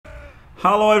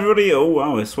Hello everybody, oh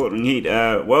wow, it's sweltering heat.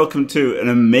 Welcome to an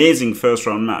amazing first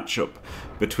round matchup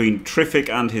between Tryphikik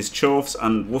and his Chorfs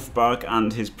and Woofbark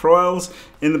and his Proels.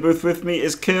 In the booth with me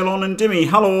is Caolan and Dimmy.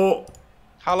 Hello!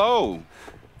 Hello!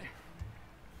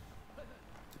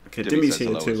 Okay, Dimmy's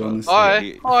here too. Well. On this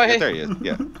Hi! Hi! There he is,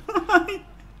 yeah.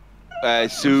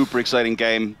 Super exciting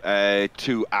game.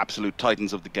 Two absolute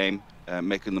titans of the game,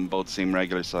 making them both seem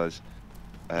regular size.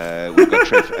 We've got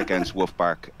Tryf against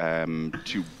Woofbark,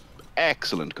 two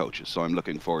excellent coaches, so I'm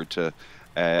looking forward to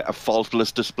a faultless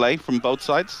display from both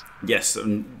sides. Yes,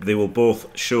 and they will both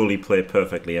surely play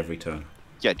perfectly every turn.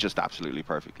 Yeah, just absolutely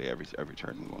perfectly every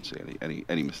turn. We won't see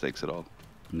any mistakes at all.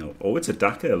 No. Oh, it's a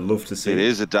Daka. Love to see it. It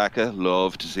is a Daka.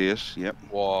 Love to see it. Yep.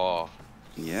 Wow.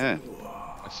 Yeah.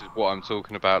 This is what I'm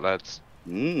talking about, lads.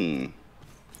 Mm.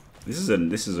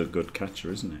 This is a good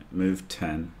catcher, isn't it? Move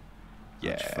 10.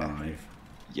 Yeah. Match 5.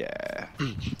 Yeah.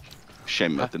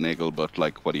 Shame about the niggle, but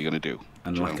like, what are you gonna do?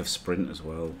 And lack of sprint as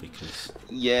well, because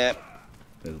yeah,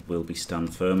 there will be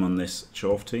stand firm on this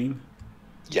Chorf team.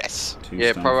 Yes.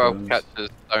 Yeah, pro elf catchers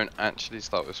don't actually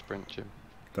start with sprint, Jim.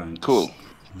 Thanks. Cool.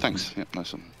 Thanks. Yeah,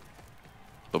 nice one.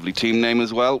 Lovely team name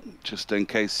as well, just in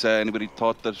case anybody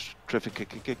thought that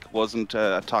Tryphikik wasn't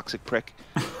a toxic prick.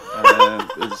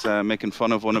 Is making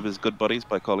fun of one of his good buddies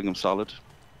by calling him solid.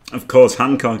 Of course,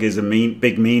 Hancock is a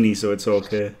big meanie, so it's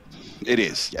okay. It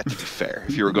is, yeah, to be fair.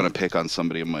 If you were going to pick on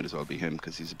somebody, it might as well be him,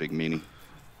 because he's a big meanie.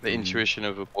 The intuition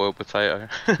of a boiled potato.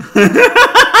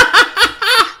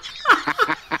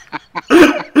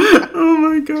 Oh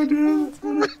my god, yeah.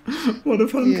 One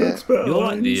of Hancock's better You're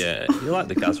lines. you're like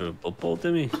the Gaza of bloodbowl,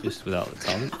 Dimmy, just without the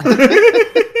talent.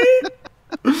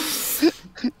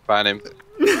 Ban him.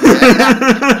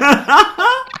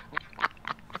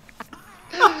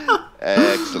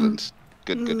 Excellent.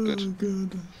 Good. Oh,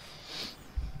 God.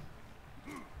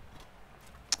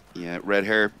 Yeah, red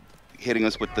hair hitting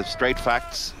us with the straight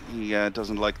facts. He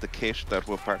doesn't like the kit that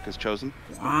Woofbark has chosen.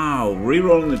 Wow,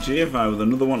 re-rolling the GFI with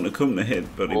another one to come to hit,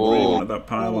 but he really wanted that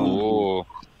pylon. Oh.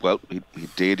 Well, he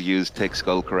did use Take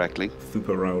Skull correctly.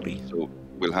 Super rowdy. So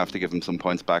we'll have to give him some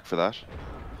points back for that.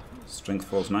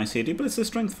 Strength 4's nice here, but it's a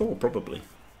strength 4 probably.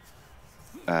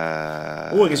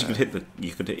 Oh, I guess you could hit the.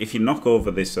 If you knock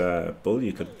over this bull,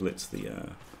 you could blitz the.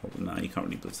 No, you can't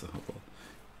really blitz the hobble.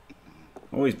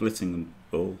 Always blitzing the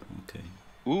bull. Okay.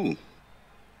 Ooh.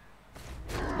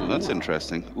 Well, that's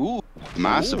interesting. Ooh,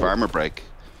 massive armor break.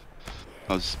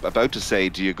 I was about to say,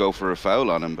 do you go for a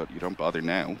foul on him, but you don't bother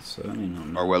now. Certainly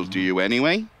not. Or well, do you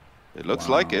anyway? It looks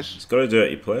like it. He's got a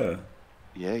dirty player.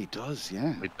 Yeah, he does.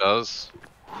 Yeah. It does.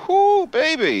 Whoo,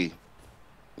 baby!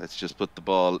 Let's just put the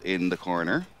ball in the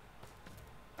corner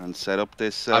and set up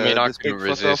this. I mean, I this couldn't big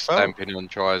fuck-off resist foul. stamping on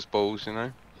Try's balls, you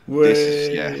know. This is,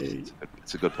 yeah,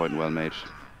 it's a good point, well made.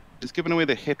 Just giving away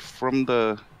the hit from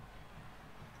the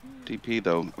DP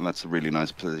though, and that's a really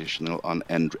nice position on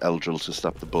Eldril to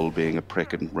stop the bull being a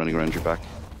prick and running around your back.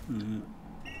 And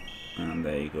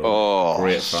there you go. Oh,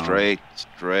 great straight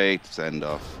send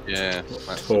off. Yeah,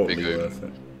 that's Totally a big worth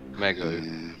it. mega.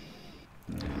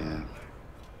 Yeah.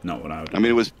 Not what I would do. I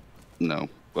mean, it was no.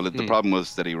 Well, the problem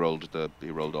was that he rolled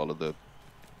all of the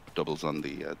doubles on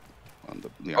the armor.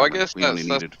 I guess we only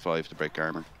needed 5 to break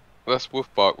armor. That's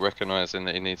Woofbark recognising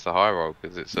that he needs a high roll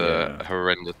because it's a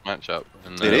horrendous matchup.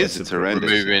 And, It is. It's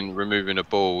horrendous. Removing a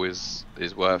ball is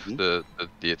worth the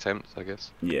attempt, I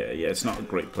guess. Yeah. It's not a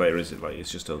great player, is it? Like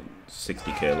it's just a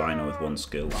 60k liner with one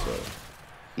skill. So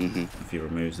if he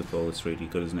removes the ball, it's really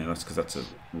good, isn't it? That's because that's a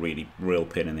real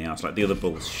pain in the ass. Like the other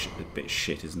ball's a bit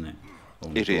shit, isn't it?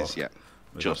 Only It block. is, yeah.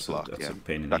 But Just that's block, that's yeah. a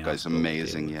pain in That the guy's ass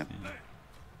amazing, to yeah. deal with,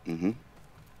 Mm-hmm.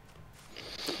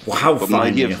 Wow, But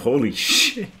finally, holy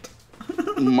shit.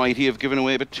 Might he have given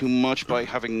away a bit too much by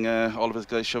having all of his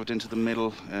guys shoved into the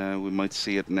middle? We might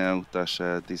see it now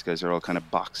that these guys are all kind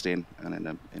of boxed in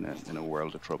and in a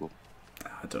world of trouble.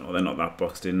 I don't know, they're not that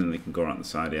boxed in and they can go around the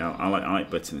side. Yeah, I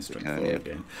like blitzing the strength 4 yeah.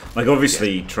 again. Like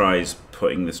obviously he tries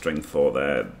putting the strength 4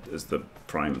 there as the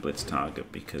prime blitz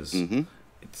target because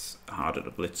it's harder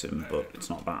to blitz him, but it's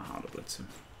not that hard to blitz him.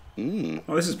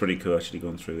 Oh, this is pretty cool actually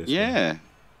going through this. Yeah,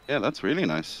 yeah, that's really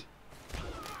nice.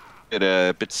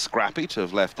 A bit scrappy to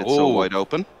have left it so wide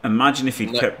open. Imagine if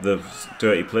he'd kept the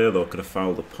dirty player though, could have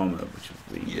fouled the pommer, which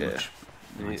would be much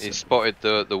nicer. He spotted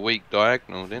the weak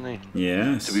diagonal, didn't he?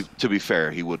 Yes. To be fair,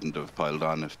 he wouldn't have piled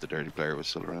on if the dirty player was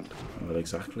still around. Well,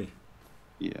 exactly.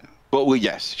 Yeah. But well,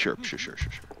 yes, sure.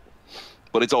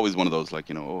 But it's always one of those like,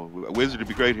 you know, oh, a wizard would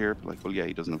be great here. Like, well, yeah,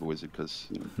 he doesn't have a wizard because,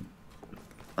 you know,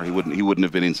 or he wouldn't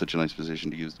have been in such a nice position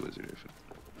to use the wizard if it.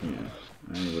 Yeah,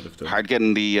 he would have done. Hard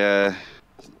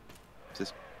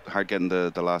getting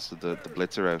the last of the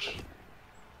blitzer out.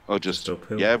 Oh, just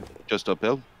uphill. Yeah, just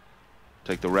uphill.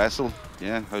 Take the wrestle.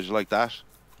 Yeah, how'd you like that?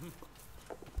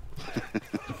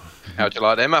 How'd you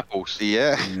like them apples?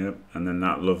 Yeah. Yep, and then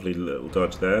that lovely little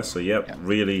dodge there. So, yep,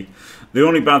 really. The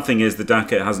only bad thing is the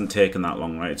Daka hasn't taken that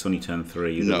long, right? It's only turn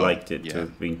 3. You'd have liked it to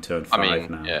have been turn 5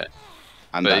 now. Yeah.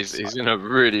 And but he's in a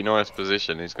really nice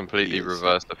position. He's completely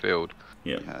reversed the field.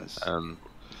 Yeah.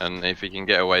 And if he can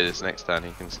get away this next turn,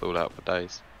 he can stall out for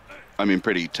days. I mean,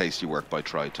 pretty tasty work by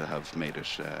Try to have made it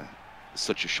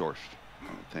such a short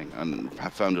thing. And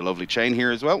have found a lovely chain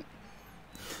here as well.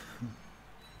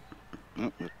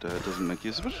 Oh, it doesn't make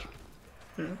use of it.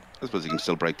 Yeah. I suppose he can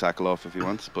still break tackle off if he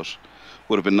wants, but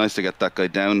would have been nice to get that guy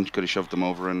down. Could have shoved him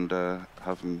over and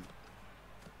have him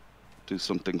do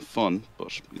something fun,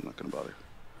 but he's not going to bother.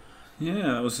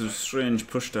 Yeah, that was a strange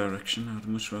push direction. I'd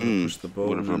much rather push the ball.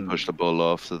 Would have pushed the ball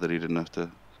off so that he didn't have to.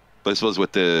 But I suppose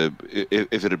with the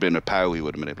if it had been a POW, he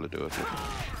would have been able to do it.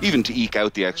 Even to eke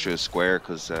out the extra square,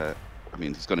 because I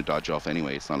mean he's going to dodge off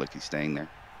anyway. It's not like he's staying there.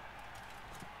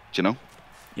 Do you know?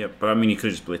 Yeah, but I mean you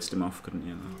could have just blitzed him off, couldn't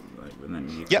you? Like, and then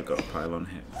you could have got a pylon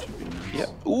hit, which would be nice. Yeah.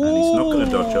 And he's not going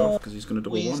to dodge off because he's going to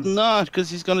double one. He's not, because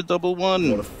he's going to double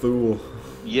one. What a fool!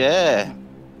 Yeah.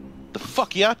 The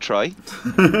fuck yeah, Try.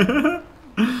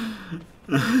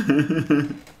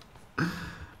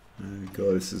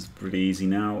 God, this is pretty easy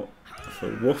now for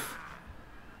Woof.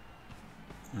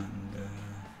 And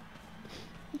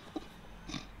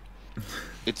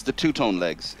it's the two-tone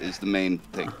legs is the main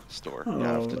thing, Store. You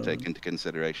have to take into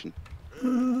consideration.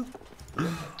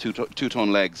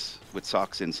 Two-tone legs with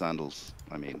socks in sandals.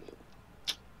 I mean.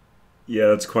 Yeah,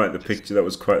 that's quite the picture. That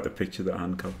was quite the picture that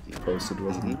Hancock posted,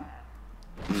 wasn't it?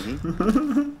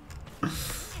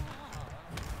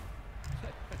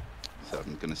 So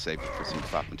I'm gonna save it for some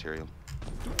fat material.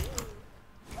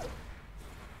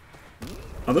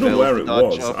 I don't know where it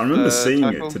was. I remember seeing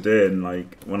it today, and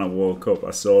like when I woke up,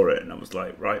 I saw it, and I was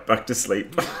like, right, back to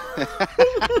sleep.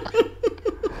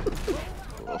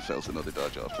 Oh, fails another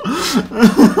dodge off.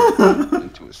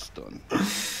 Into a stun.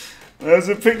 There's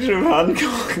a picture of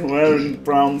Hancock wearing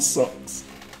brown socks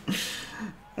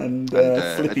and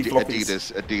flippy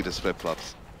floppies. Adidas flip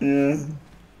flops. Yeah.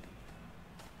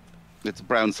 It's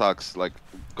brown socks, like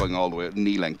going all the way,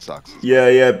 knee-length socks.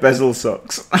 Yeah, bezel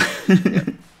socks. Yeah.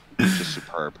 Just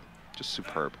superb. Just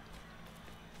superb.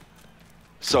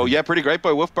 So, yeah, pretty great by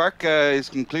Woofbark. He's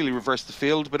completely reversed the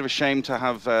field. Bit of a shame to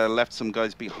have left some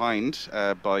guys behind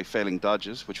by failing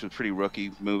dodges, which was pretty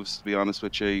rookie moves, to be honest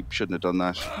with you. He shouldn't have done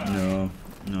that.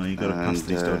 No, you got to pass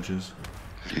these dodges.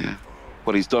 Yeah.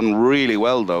 What he's done really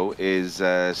well, though, is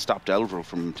stopped Eldril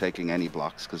from taking any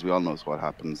blocks, because we all know what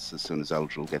happens as soon as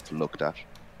Eldril gets looked at.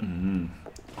 Oh,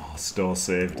 Store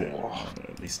saved it. Or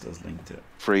at least has linked it.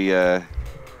 Free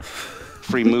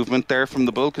movement there from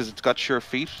the bull, because it's got sure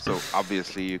feet, so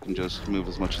obviously you can just move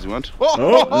as much as you want.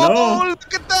 No!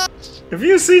 Look at that! Have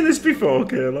you seen this before,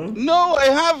 Caolan? No, I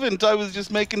haven't. I was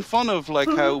just making fun of like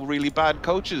how really bad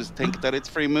coaches think that it's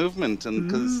free movement, and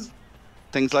because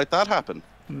things like that happen.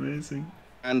 Amazing.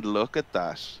 And look at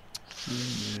that.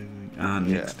 Amazing. And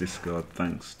Nick's discard,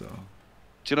 thanks, Star. Do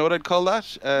you know what I'd call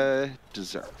that?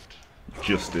 Deserved.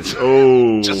 Justice.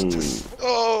 Oh! Justice.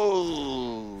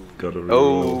 Oh! Got a reroll.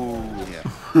 Oh! Yeah.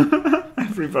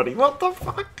 Everybody, what the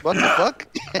fuck? What the fuck?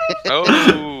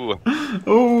 Oh!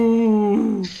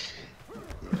 Oh!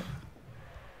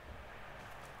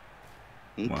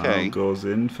 Okay. Wow, goes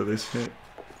in for this hit.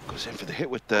 Goes in for the hit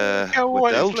with the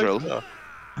Eldril.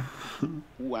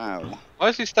 Wow. Why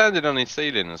is he standing on his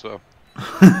ceiling as well?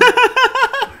 Yeah.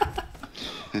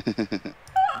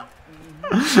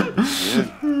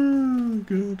 Oh,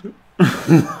 God.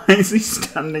 Why is he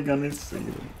standing on his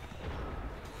ceiling?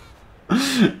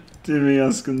 Dimmy,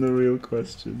 ask him the real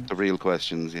question. The real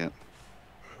questions, yeah.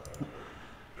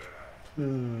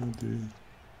 Oh, dear.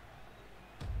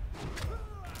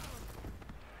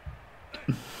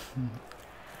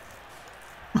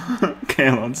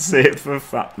 Caolan, save for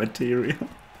fat material.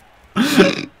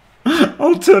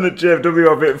 Alternate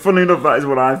JFW a bit. Funny enough, that is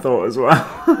what I thought as well.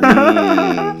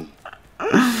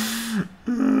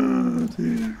 Oh,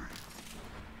 dear.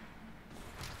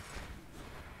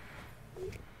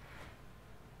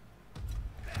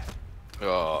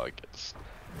 Oh, I guess.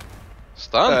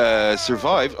 Stunned.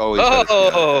 Survive.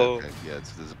 Oh, okay. Yeah,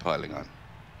 there's a piling on.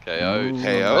 KO.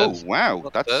 KO. Wow,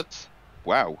 Not that's dead.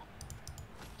 wow.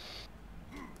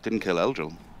 Didn't kill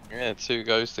Eldril. Yeah, 2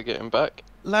 goes to get him back.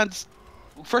 Lads,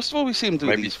 first of all, we see him do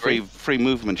Maybe these 3. free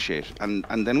movement shit, and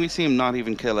then we see him not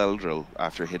even kill Eldril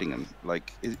after hitting him.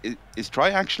 Like, is Try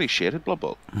actually shit at Blood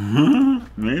Bowl?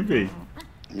 Maybe.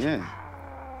 Yeah.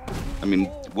 I mean,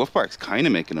 Woofbark's kind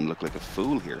of making him look like a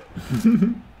fool here.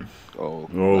 Oh,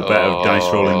 better dice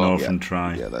rolling though from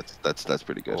Try. Yeah, that's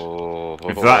pretty good.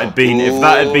 If that had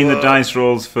been the dice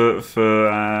rolls for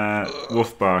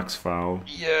Woofbark's foul.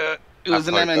 Yeah, it was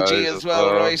an MNG as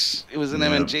well, right? It was an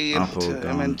MNG into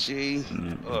MNG.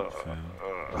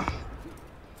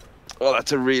 Oh,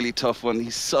 that's a really tough one.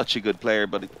 He's such a good player,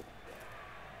 but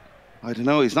I don't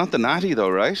know. He's not the natty though,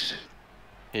 right?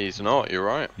 He's not. You're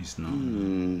right. He's not.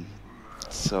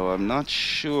 So I'm not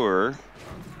sure.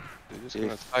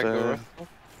 If, there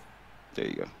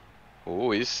you go.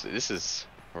 Oh, this is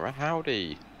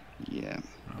rowdy. Yeah.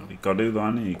 You got to do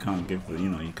that. You can't give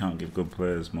you can't give good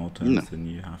players more turns than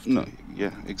you have to. No.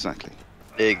 Yeah. Exactly.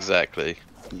 Exactly.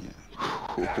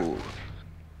 Yeah.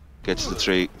 Gets the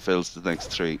 3, fills the next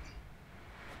 3.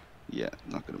 Yeah,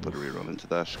 not going to put a reroll into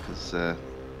that because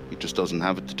he just doesn't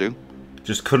have it to do.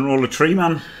 Just couldn't roll a tree,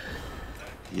 man.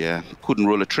 Yeah, couldn't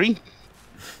roll a tree.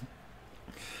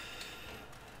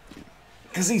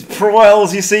 Because he's pro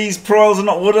elves, you see, he's pro elves and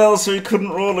not wood elves, so he couldn't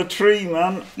roll a tree,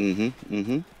 man.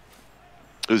 It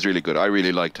was really good. I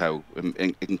really liked how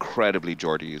incredibly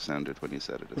Geordie you sounded when you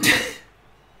said it.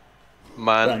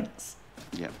 Man. Thanks.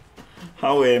 Yeah.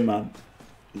 How are you, man?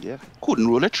 Yeah. Couldn't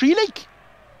roll a tree, like.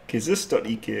 Is this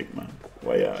study cake, man?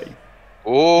 Why are you?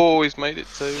 Oh, he's made it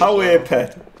too. How are you,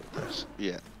 pet?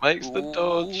 Yeah. Makes the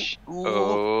dodge.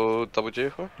 Oh, double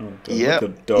G4? Yeah.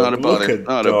 Not a bother.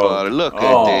 Not a bother. Look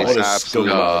at this.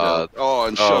 Absolute. Oh,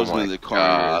 and shows him in the corner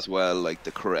as well, like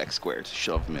the correct square to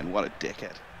shove him in. What a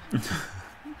dickhead.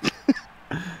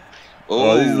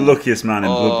 Oh, he's the luckiest man in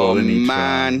Blood Bowl, isn't he?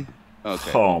 Man.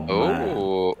 Okay. Oh, man.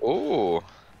 Oh.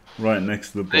 Right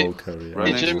next to the ball carrier.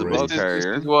 Right next to the ball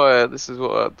carrier. This is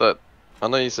what that. I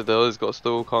know you said that he's got a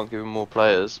stall, can't give him more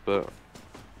players, but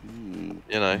you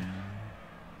know,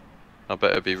 I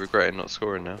better be regretting not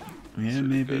scoring now. Yeah,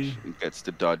 maybe. He gets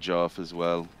the dodge off as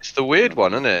well. It's the weird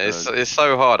one, isn't it? It's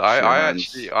so hard. I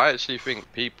actually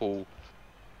think people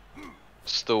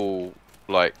stall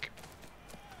like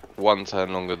 1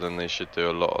 turn longer than they should do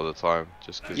a lot of the time,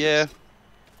 just because. Yeah.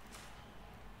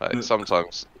 Like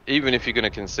sometimes, even if you're going to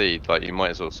concede, like you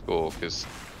might as well score because.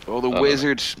 Oh, the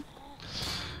wizard.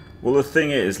 Well, the thing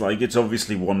is, like, it's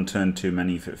obviously 1 turn too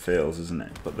many if it fails, isn't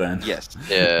it? But then,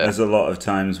 there's a lot of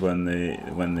times when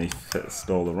they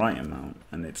stall the right amount,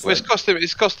 and it's. Well, like,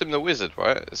 it's cost him the wizard,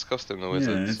 right? It's cost him the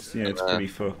wizard. Yeah, it's pretty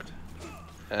fucked.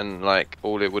 And like,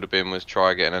 all it would have been was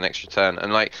try getting an extra turn,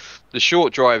 and like, the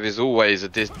short drive is always a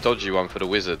dodgy one for the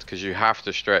wizard because you have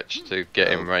to stretch to get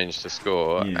in range to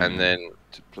score, and then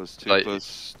 2+2 like,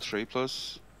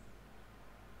 +3+.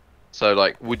 So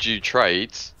like, would you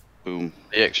trade? Boom.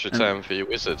 The extra turn for your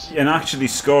wizards. And actually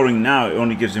scoring now, it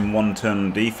only gives him 1 turn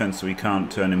on defense, so he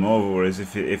can't turn him over. Whereas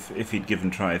if he'd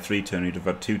given Try a 3 turn, he'd have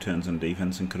had 2 turns on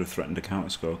defense and could have threatened a counter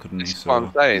score, couldn't he? That's what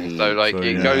I'm saying. So like,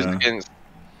 it goes against,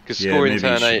 because scoring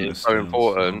turn 8 is so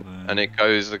important, and it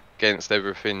goes against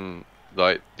everything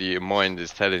like your mind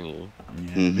is telling you.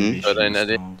 But then at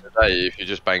the end of the day, if you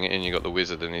just bang it in, you got the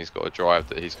wizard, and he's got a drive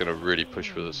that he's going to really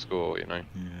push for the score. You know.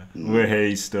 Yeah. We're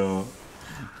here still.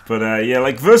 But yeah,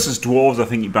 like versus dwarves, I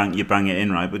think you bang it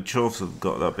in, right? But dwarves have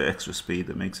got that bit extra speed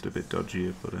that makes it a bit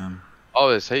dodgier. But oh,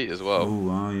 there's heat as well.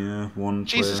 Oh, yeah, one.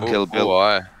 Jesus, player. Kill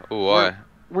Bill.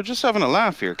 We're just having a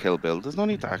laugh here, Kill Bill. There's no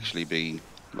need to actually be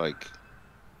like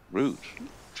rude,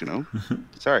 you know.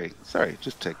 sorry.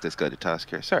 Just take this guy to task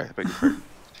here. Sorry, I beg your pardon.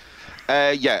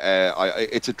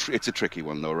 It's a tricky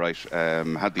one though, right?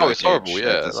 Had the it's horrible.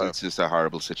 Yeah, it's just a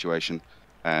horrible situation.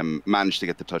 Managed to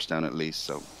get the touchdown at least,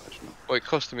 so I don't know. Well, it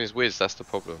cost him his whiz. That's the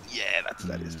problem. Yeah,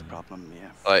 that is the problem. Yeah.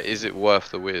 Like, is it worth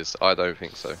the whiz? I don't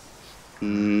think so.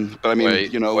 But I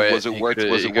mean, was it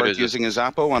worth using his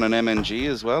Zappo on an MNG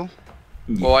as well?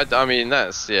 Well, I mean,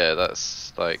 that's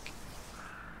like,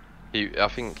 I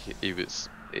think he was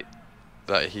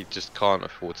that he just can't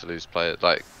afford to lose players.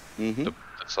 Like the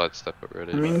sidestep it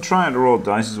really. I mean, trying to roll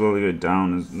dice as well to go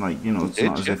down is like, it's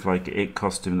not as if like it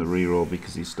cost him the reroll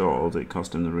because he stalled. It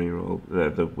cost him the reroll.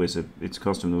 The wizard. It's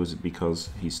cost him the wizard because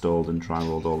he stalled and try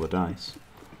rolled all the dice.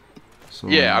 So,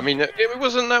 yeah, I mean, it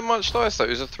wasn't that much dice though. It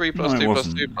was a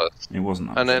 3+2+2+. It wasn't.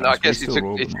 That and then dice, I guess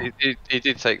he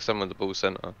did take some of the ball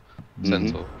center.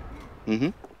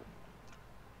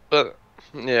 But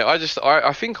yeah,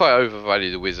 I think I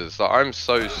overvalue the wizards. Like, I'm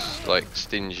so like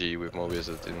stingy with my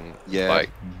wizard, and like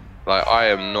I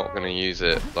am not gonna use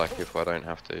it like if I don't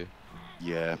have to.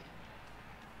 Yeah.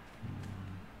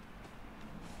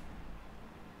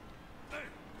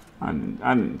 I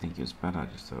didn't think it was bad. I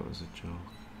just thought it was a joke.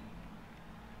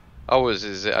 Oh, is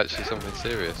it actually something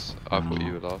serious? I thought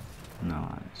you would laugh.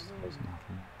 No, it's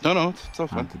nothing. No, it's all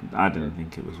fine. I didn't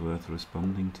think it was worth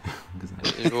responding to.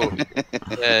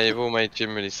 You've all made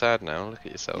Jim really sad now. Look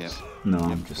at yourselves. Yeah. No,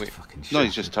 I'm just fucking shattered. No,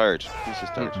 he's just tired.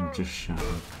 I'm just shattered.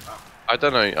 I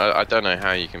don't know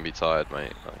how you can be tired,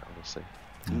 mate. Like, honestly.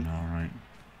 I'm alright.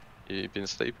 You've been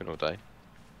sleeping all day.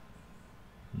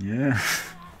 Yeah.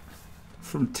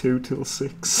 From 2 till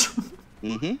 6.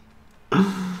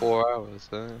 4 hours.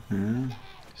 Yeah.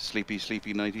 Sleepy,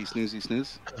 nighty,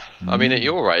 snooze. I mean, at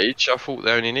your age, I thought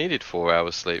they only needed 4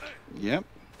 hours sleep. Yep.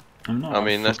 I'm not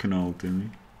fucking old, Dimmy.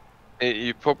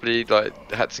 You probably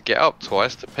had to get up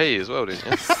twice to pee as well, didn't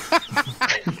you?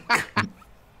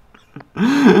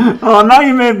 Oh, now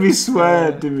you made me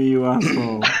swear, Dimmy, you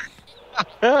asshole.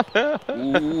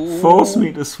 Force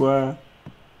me to swear.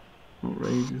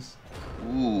 Outrageous.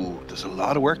 Ooh, there's a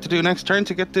lot of work to do next turn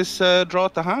to get this draw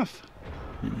at the half.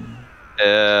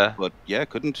 Yeah. But yeah,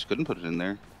 couldn't put it in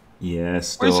there.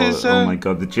 Yes. Oh my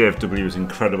god, the JFW is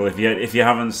incredible. If you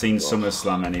haven't seen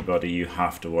SummerSlam, anybody, you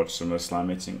have to watch SummerSlam.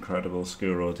 It's incredible.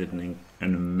 Skuro did an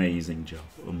amazing job.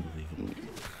 Unbelievable.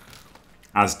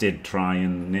 As did Try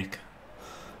and Nick.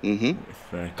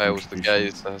 Fails the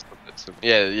gaze.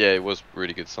 Yeah, it was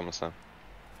really good SummerSlam.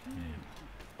 Yeah.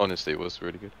 Honestly, it was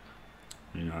really good.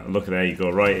 You know, look, there you go.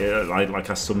 Right, like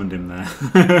I summoned him there.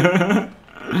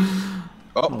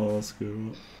 Oh,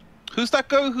 Skuro. Who's that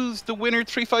guy? Who's the winner?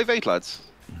 358, lads.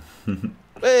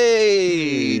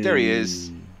 Hey, there he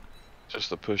is.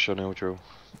 Just a push on Eldrill.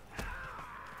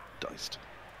 Diced.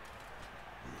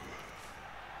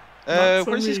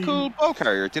 Where's his cool ball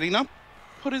carrier? Did he not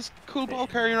put his cool ball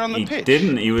carrier on the pitch? He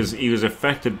didn't. He was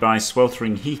affected by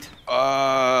sweltering heat.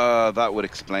 That would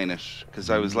explain it. Because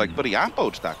I was like, but he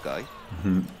appoed that guy.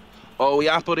 Oh, he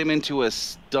appoed him into a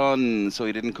stun, so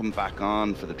he didn't come back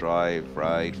on for the drive.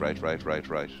 Right.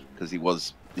 Because he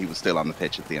was still on the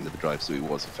pitch at the end of the drive, so he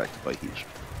was affected by heat.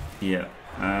 Yeah.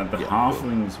 The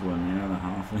halflings won. Yeah, the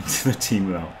halflings, the team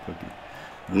without Boogie.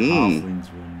 The halflings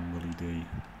won, Willie D.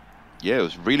 Yeah, it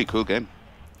was a really cool game.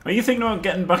 Are you thinking about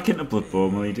getting back into Blood Bowl,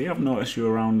 Willie D? I've noticed you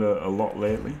around a lot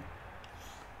lately.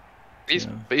 He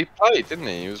played, didn't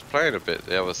he? He was playing a bit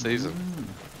the other season.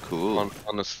 Cool.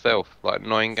 On a stealth, like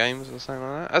 9 games or something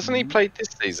like that. Hasn't he played this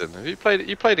season? Have you played?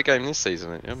 You played a game this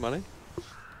season, didn't you, Money?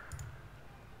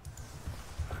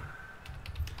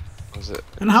 Was it?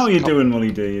 And how are you doing,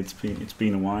 Willie D? It's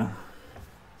been a while.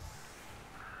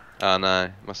 Oh no,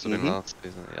 must have been last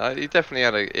season. He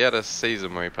definitely had a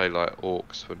season where he played like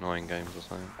Orcs for 9 games or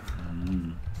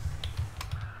something.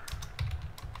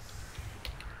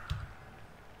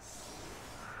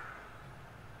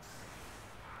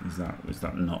 Is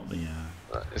that not the?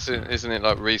 Isn't it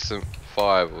like recent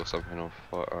 5 or something? Or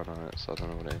 5, I don't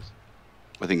know what it is.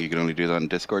 I think you can only do that in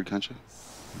Discord, can't you?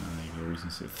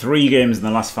 3 games in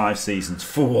the last 5 seasons.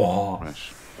 4.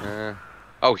 Right.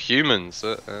 Oh, humans.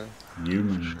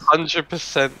 Humans.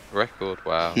 100% record.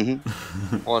 Wow.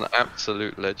 What an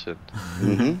absolute legend.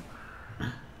 Can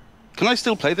I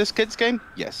still play this kids game?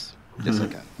 Yes. Yes, I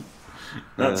can.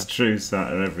 That's true,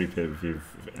 Saturday. Every pay-per-view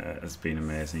has been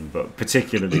amazing, but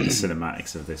particularly the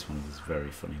cinematics of this one was very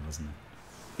funny, wasn't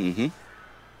it?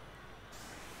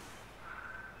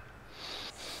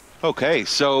 Okay,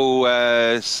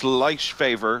 so slight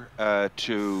favour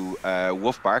to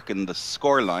Woofbark in the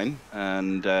scoreline,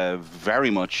 and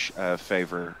very much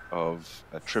favour of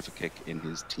Tryphikik in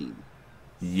his team.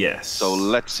 Yes. So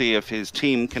let's see if his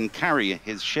team can carry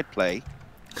his shit play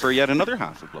for yet another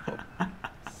half of Blood Bowl.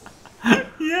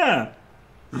 Yeah.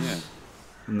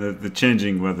 And the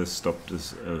changing weather stopped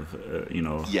us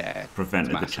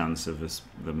prevented the chance of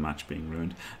the match being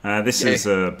ruined. This is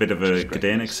a bit of a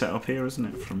Gdanik setup here, isn't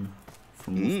it? From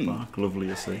Woofbark, lovely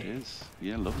to see. It is.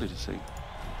 Yeah, lovely to see.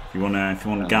 If you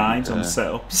want guides on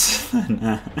setups,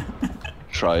 then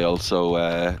Try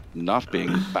also not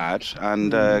being bad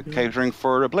and catering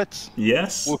for a blitz.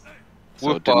 Yes.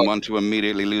 So didn't want to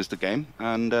immediately lose the game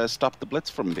and stop the blitz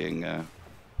from being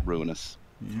ruinous.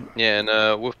 Yeah, and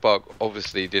Woofbark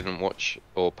obviously didn't watch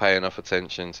or pay enough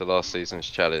attention to last season's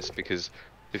Chalice, because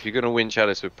if you're going to win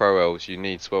Chalice with Pro Elves, you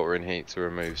need Sweltering Heat to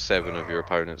remove 7 of your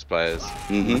opponent's players.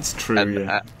 That's true,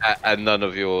 and none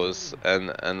of yours,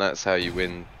 and that's how you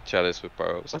win Chalice with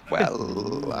Pro Elves.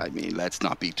 Well, I mean, let's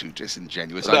not be too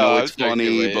disingenuous. I know it's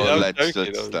funny, but let's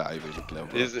dive into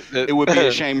level. It would be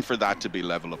a shame for that to be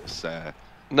Level Up's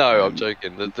no, I'm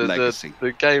joking. Legacy.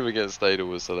 The game against Ada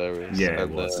was hilarious. Yeah, it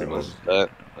was.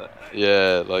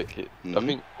 Yeah, like I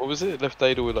think what was it? Left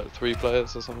Ada with like 3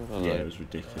 players or something. Yeah, it was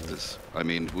ridiculous. I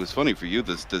mean, it was funny for you.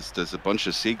 There's a bunch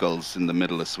of seagulls in the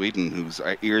middle of Sweden whose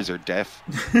ears are deaf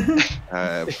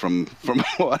from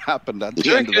what happened at the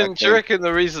end of that game. Do you reckon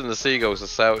the reason the seagulls are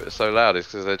so loud is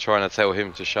because they're trying to tell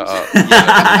him to shut up?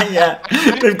 Yeah,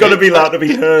 they've got to be loud to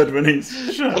be heard when he's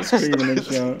screaming and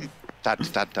shouting.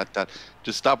 That.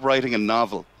 Just stop writing a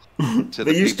novel.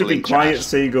 They used to be quiet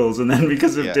seagulls, and then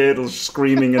because of Deirdre's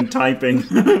screaming and typing,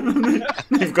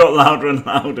 they've got louder and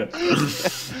louder.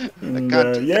 And,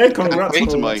 yeah, congrats,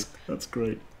 that's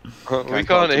great. We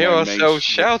can't hear ourselves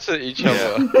shout at each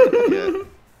other. Yeah.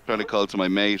 Trying to call to my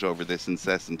mate over this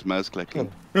incessant mouse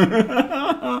clicking.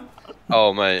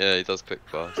 Oh, mate, yeah, he does click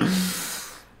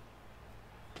fast.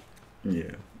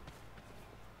 Yeah.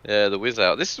 Yeah, the whiz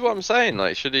out. This is what I'm saying.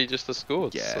 Like, should he just have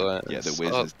scored? Yeah, so,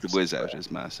 the whiz out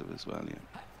is massive as well. Yeah.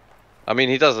 I mean,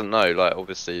 he doesn't know. Like,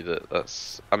 obviously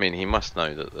that's. I mean, he must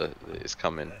know that it's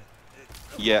coming.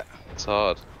 Yeah. It's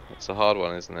hard. It's a hard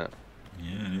one, isn't it?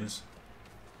 Yeah, it is.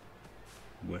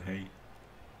 Way.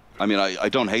 I mean, I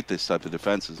don't hate this type of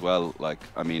defense as well. Like,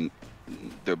 I mean,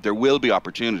 there will be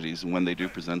opportunities, and when they do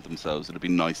present themselves, it'll be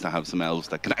nice to have some elves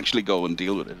that can actually go and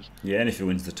deal with it. Yeah, and if he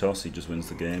wins the toss, he just wins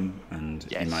the game, and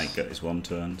he might get his 1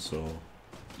 turn. So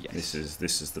this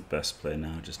is the best play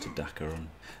now, just to Daka on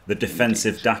the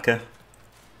defensive Daka.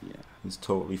 Yeah, he's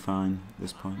totally fine at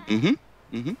this point.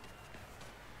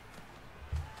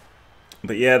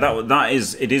 But yeah,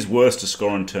 it is worse to score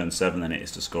on turn 7 than it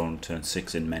is to score on turn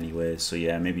 6 in many ways. So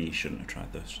yeah, maybe he shouldn't have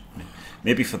tried this.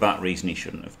 Maybe for that reason he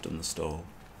shouldn't have done the stall.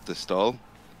 The stall?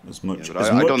 As much as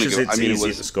it's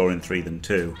easier to score in 3 than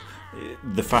 2,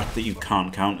 the fact that you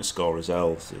can't counter score as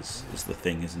elves is the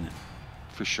thing, isn't it?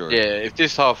 For sure. Yeah, if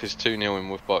this half is 2-0 in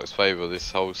Woofbark's favour,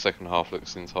 this whole second half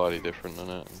looks entirely different,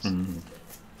 doesn't it?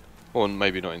 Or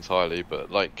maybe not entirely, but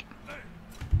like...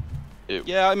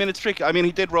 Yeah, I mean, it's tricky. I mean,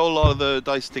 he did roll a lot of the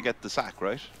dice to get the sack,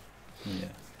 right? Yeah.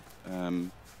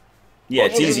 Yeah,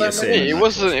 it's easy to say. It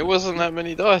wasn't that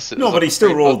many dice. No, but he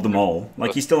still rolled them all.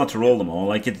 Like, he still had to roll them all.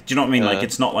 Like, do you know what I mean? Like,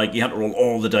 it's not like he had to roll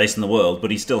all the dice in the world, but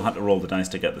he still had to roll the dice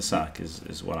to get the sack.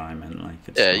 Is what I meant. Like,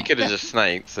 yeah, you could have just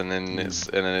snaked, and then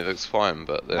it looks fine.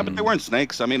 But then... yeah, but they weren't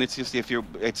snakes. I mean, it's just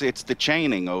it's the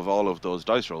chaining of all of those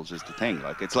dice rolls is the thing.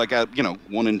 Like, it's like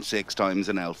 1 in 6 times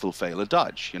an elf will fail a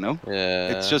dodge. You know?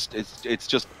 Yeah.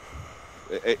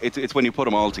 It's when you put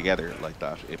them all together like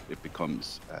that, it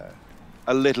becomes.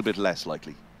 A little bit less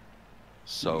likely.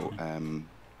 So, I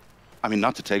mean,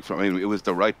 not to take from. I mean, it was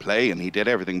the right play, and he did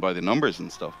everything by the numbers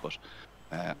and stuff. But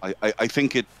I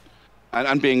think it,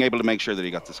 and being able to make sure that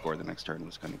he got to score the next turn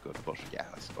was kind of good. But yeah,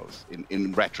 I suppose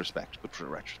in retrospect, but for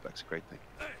retrospect's a great thing.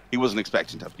 He wasn't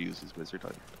expecting to have to use his wizard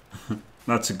either.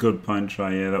 That's a good point,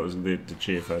 try. Yeah, that was the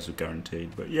GFS were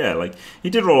guaranteed. But yeah, like he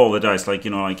did roll all the dice. Like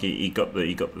like he got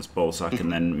this ball sack,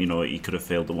 and then he could have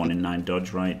failed the 1 in 9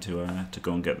 dodge, right, to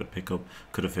go and get the pickup.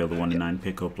 Could have failed the 1 in 9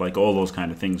 pickup. Like all those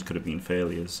kind of things could have been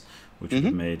failures, which would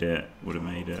have made it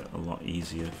a lot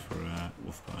easier for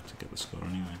Woofbark to get the score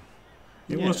anyway.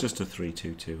 It was just a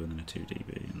 3-2-2 and then a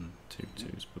 2DB and 2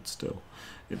 2s, but still,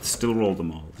 it's still rolled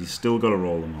them all. You still got to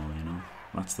roll them all,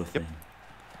 That's the thing.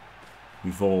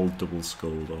 We've all double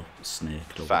skulled or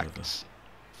snaked or whatever.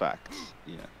 Facts.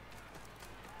 Yeah.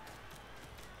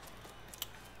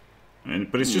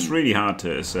 But it's just really hard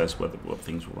to assess what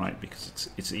things were right, because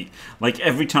it's like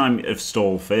every time a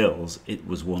stall fails, it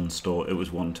was one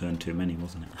turn too many,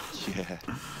 wasn't it? Yeah.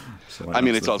 So I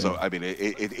mean, it's also. I mean,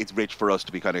 it's rich for us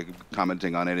to be kind of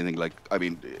commenting on anything. Like, I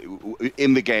mean,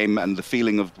 in the game and the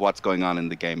feeling of what's going on in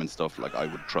the game and stuff. Like, I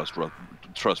would trust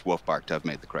Woofbark to have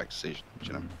made the correct decision.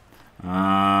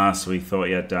 So he thought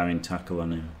he had diving tackle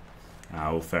on him.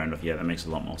 Oh, fair enough. Yeah, that makes a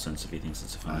lot more sense if he thinks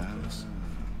it's a 5 plus.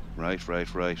 Right.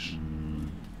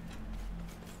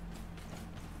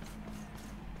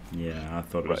 Yeah, I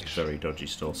thought it was a very dodgy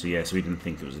stall. So yeah, so he didn't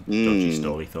think it was a dodgy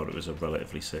stall. He thought it was a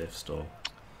relatively safe stall.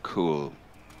 Cool.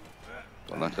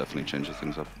 Well, that definitely changes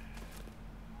things up.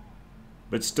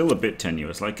 But it's still a bit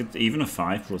tenuous. Like even a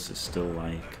 5 plus is still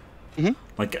like,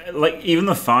 like even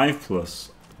the 5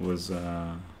 plus was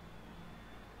not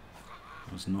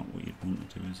what you'd want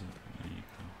to do, is it? There you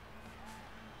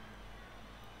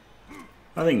go.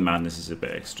 I think madness is a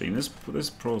bit extreme. There's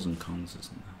pros and cons,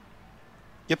 isn't there?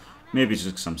 Yep. Maybe it's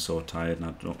just because I'm so tired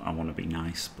and I want to be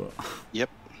nice, but. Yep.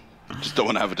 Just don't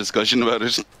want to have a discussion about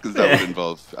it, because that would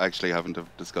involve actually having to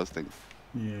discuss things.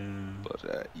 Yeah.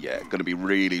 But yeah, going to be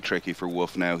really tricky for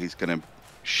Woof now. He's kind of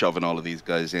shoving all of these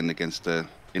guys in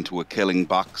into a killing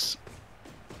box.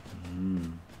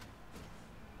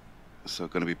 So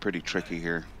going to be pretty tricky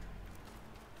here.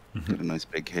 Get a nice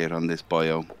big hit on this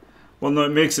bio. Well, no,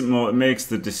 it makes it more. It makes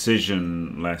the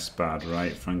decision less bad,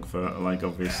 right, Frankfurt? Like,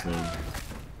 obviously,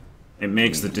 it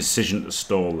makes the decision to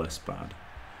stall less bad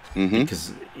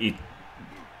because it,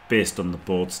 based on the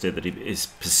board state that his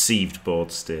perceived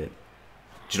board state.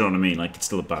 Do you know what I mean? Like, it's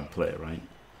still a bad play, right?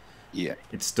 Yeah.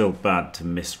 It's still bad to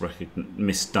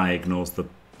misdiagnose the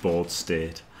board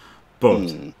state,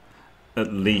 but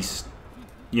at least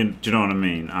do you know what I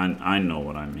mean? I know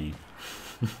what I mean.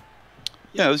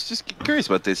 Yeah, I was just curious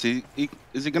about this. Is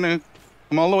he gonna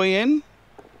come all the way in?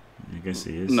 I guess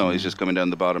he is. No, he's just coming down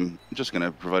the bottom. Just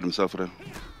gonna provide himself with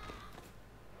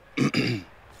a.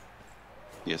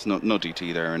 Yes, no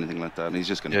DT there or anything like that. And he's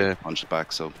just gonna punch it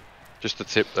back. So. Just a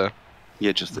tip there.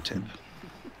 Yeah, just the tip.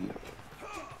 Yeah.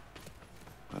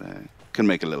 But can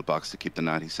make a little box to keep the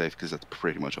natty safe because that's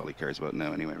pretty much all he cares about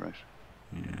now, anyway, right?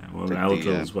 Yeah. Well,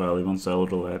 Eldril as well. He wants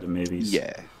Eldril there to maybe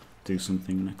do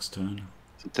something next turn.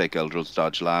 Take Eldril's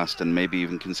dodge last, and maybe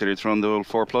even consider throwing the old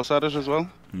 4+ at it as well.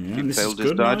 Yeah, and this is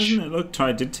good now, isn't it? Look,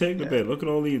 Ty did take a bit. Look at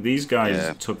all these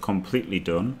guys took completely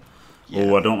done. Yeah.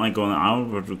 Oh, I don't like going. I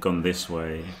would have gone this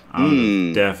way. I would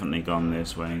have definitely gone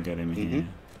this way and get him here.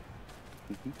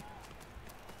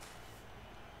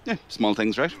 Yeah, small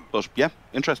things, right? But yeah,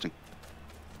 interesting.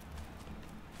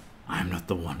 I'm not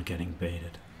the one getting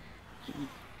baited.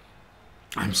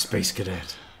 I'm Space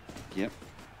Cadet. Yeah.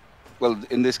 Well,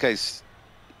 in this case,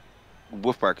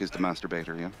 Woofbark is the master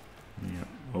baiter, yeah? Yeah.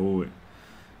 Oh. No,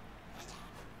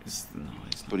 he's not.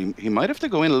 But he might have to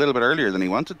go in a little bit earlier than he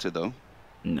wanted to, though.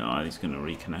 No, he's going to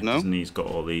reconnect. No? Isn't he? He's got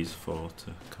all these 4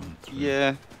 to come through.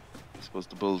 Yeah. I suppose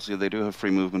the Bulls, they do have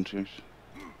free movement here.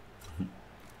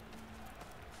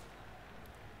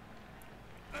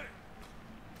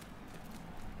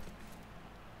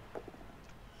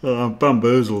 I'm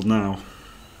bamboozled now.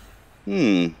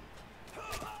 Ooh.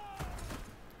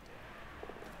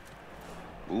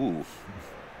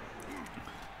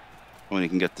 When you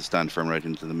can get the stand firm right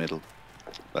into the middle.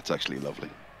 That's actually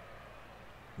lovely.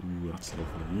 Ooh, that's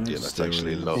lovely. Yeah, that's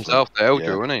actually lovely. He's off the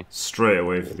Eldril, isn't he? Straight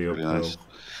away for the uphill. Nice.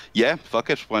 Yeah, fuck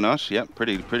it, why not? Yeah,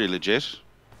 pretty legit.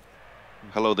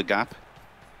 Hello, the gap.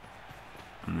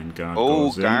 And then guard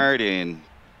goes in. Guard in.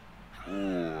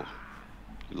 Ooh,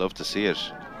 you love to see it.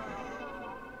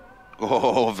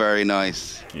 Oh, very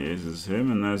nice. Here's is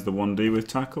him, and there's the 1D with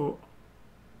tackle.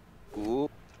 Ooh.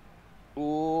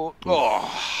 Ooh.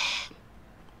 Oh.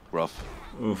 Rough.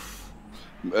 Oof.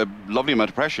 A lovely amount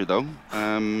of pressure, though.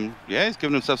 Yeah, he's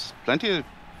given himself plenty of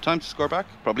time to score back.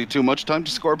 Probably too much time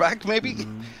to score back, maybe.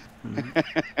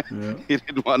 Yeah. He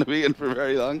didn't want to be in for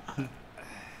very long.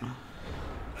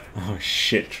 Oh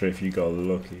shit, Triff, you got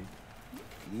lucky.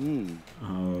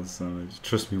 Oh, so much.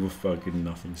 Trust me, Woofbark did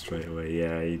nothing straight away.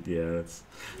 Yeah, that's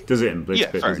does it in blitz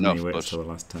bit, doesn't he? Waits till the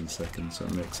last 10 seconds, so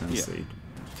it makes sense that he'd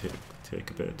take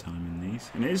a bit of time in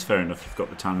these. And it is fair enough. You've got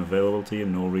the time available to you,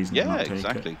 no reason to not take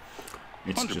exactly. it.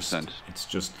 It's 100%.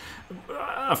 just.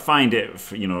 I find it,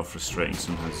 frustrating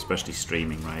sometimes, especially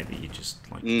streaming, right? That you just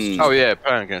like. Oh yeah,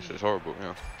 playing against it's horrible.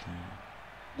 Yeah.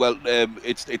 Well,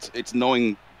 it's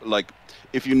knowing, like,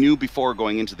 if you knew before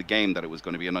going into the game that it was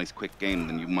going to be a nice quick game,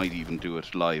 then you might even do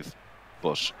it live.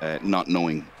 But not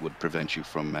knowing would prevent you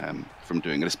from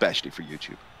doing it, especially for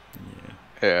YouTube.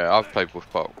 Yeah, I've played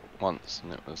Woofbark once,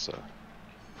 and it was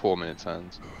 4 minute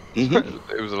turns.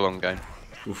 It was a long game.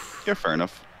 Oof. Yeah, fair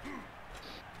enough.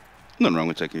 Nothing wrong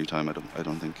with taking your time. I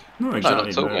don't think. No,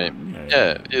 exactly.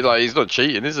 Like he's not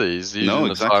cheating, is he? He's using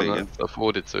the time that's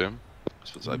afforded to him. I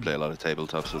suppose I play a lot of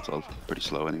tabletop, so it's all pretty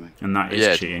slow anyway. And that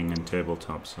is cheating in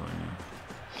tabletop, so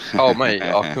yeah. Oh mate,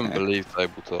 I couldn't believe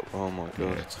tabletop. Oh my god,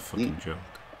 yeah, it's a fucking joke.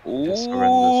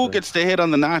 Ooh, gets the hit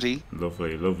on the natty.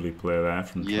 Lovely play there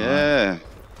from Yeah.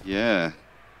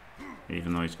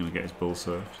 Even though he's going to get his bull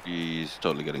surfed. He's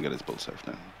totally going to get his bull surfed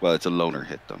now. Well, it's a loner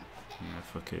hit though. Yeah,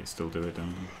 fuck it, still do it, don't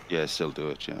you? Yeah, still do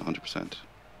it, yeah, 100%.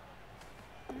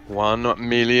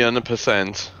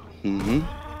 1,000,000%.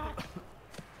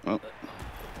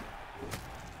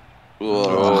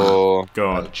 Oh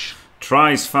god. Ouch.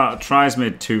 Tries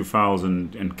made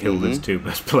 2,000 and killed his 2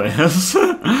 best players.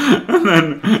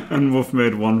 and Woof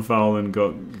made 1 foul and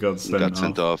got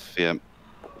sent off. Yeah.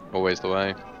 Always the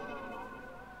way.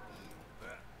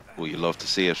 Oh, you love to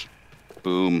see it.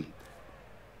 Boom.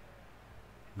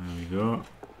 There we go.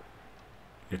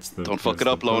 Don't fuck it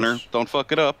up, loner. Don't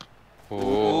fuck it up.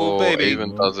 Oh, baby.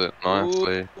 Even does it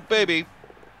nicely. Ooh, baby.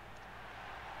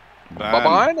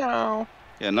 Bye-bye now.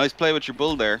 Yeah, nice play with your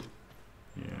bull there.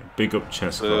 Yeah, big up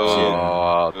chest clutch.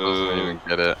 Oh, doesn't even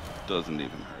get it. Doesn't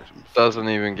even hurt him. Doesn't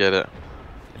even get it.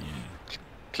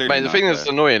 Yeah. Mate, the thing that's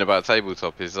annoying about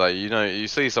tabletop is like, you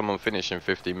see someone finish in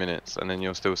 50 minutes and then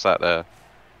you're still sat there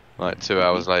like 2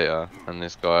 hours later, and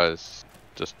this guy's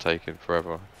just taking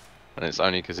forever. And it's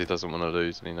only because he doesn't want to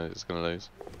lose, and he knows it's going to lose.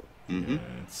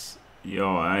 Yeah,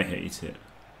 I hate it.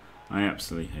 I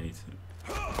absolutely hate it.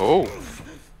 Oh!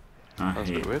 I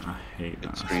hate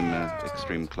that.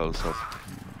 Extreme close-up.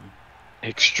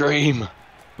 Extreme!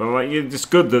 But like, it's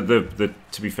good that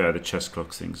to be fair, the chess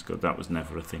clock thing's good. That was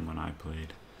never a thing when I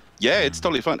played. Yeah, it's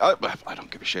totally fine. I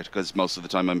don't give a shit because most of the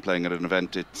time I'm playing at an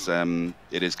event, if somebody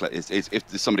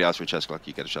asks for a chess clock,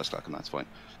 you get a chess clock, and that's fine.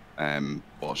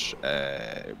 But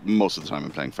most of the time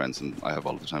I'm playing friends, and I have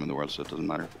all the time in the world, so it doesn't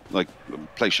matter. Like,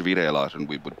 play Shavite a lot, and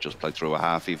we would just play through a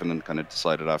half even, and kind of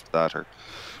decide it after that, or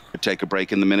take a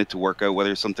break in the minute to work out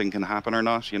whether something can happen or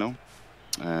not, you know.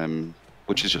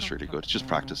 Which is just really good. It's just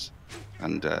practice,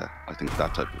 and I think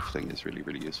that type of thing is really,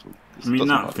 really useful. I mean,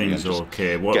 that thing's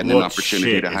okay. Getting an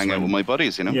opportunity to hang out with my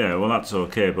buddies, you know. Yeah, well, that's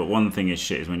okay. But one thing is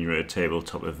shit is when you're at a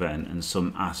tabletop event and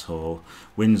some asshole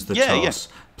wins the toss,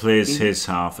 plays his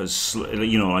half as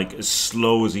as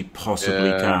slow as he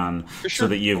possibly can, so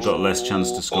that you've got less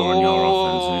chance to score on your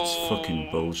offense, and it's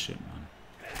fucking bullshit, man.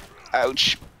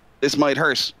 Ouch! This might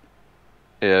hurt.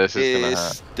 Yeah, this is gonna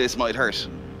hurt. This might hurt.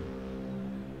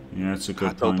 Yeah, it's a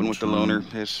good point. Open with the loner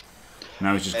hit.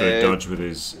 Now he's just got to dodge with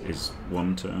his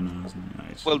one turner, hasn't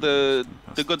he? Well, the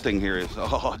good thing here is,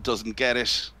 it doesn't get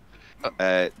it.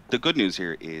 The good news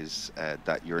here is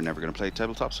that you're never going to play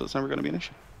tabletop, so it's never going to be an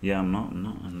issue. Yeah, I'm not.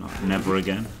 Never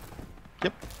again.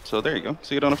 Yep. So there you go.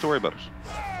 So you don't have to worry about it.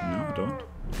 No, I don't.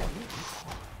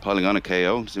 Piling on a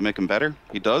KO. Does he make him better?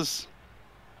 He does.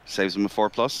 Saves him a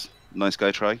 4+. Nice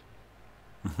guy try.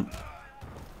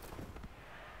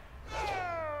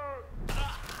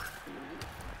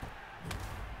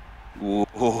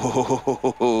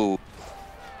 Whoa.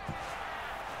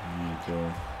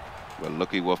 Okay. Well,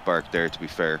 lucky Woofbark there, to be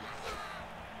fair,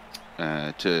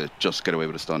 to just get away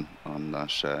with a stun on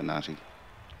that natty,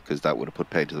 because that would have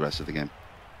put paid to the rest of the game.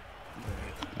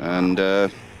 And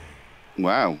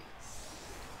wow,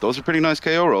 those are pretty nice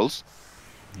KO rolls.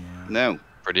 Yeah. Now,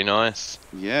 pretty nice.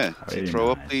 Yeah, to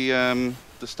throw up the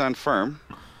stand firm.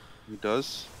 He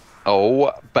does.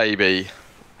 Oh baby.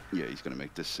 Yeah, he's going to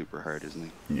make this super hard,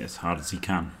 isn't he? Yeah, as hard as he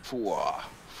can. Fwah.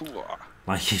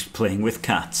 Like he's playing with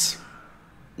cats.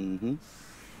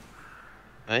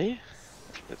 Hey?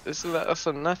 That's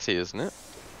a natty, isn't it?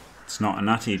 It's not a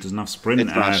natty, it doesn't have sprint.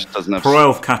 Doesn't have... Pro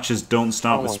elf catchers don't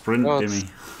start with sprint, Dimmy.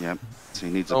 Yep, so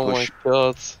he needs a Oh push. my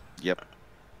god. Yep.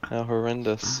 How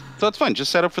horrendous. So that's fine,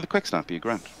 just set up for the quick snap, you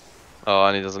grand. Oh,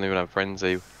 and he doesn't even have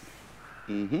frenzy.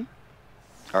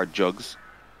 Or jugs.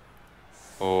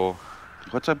 Or...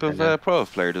 What type of pro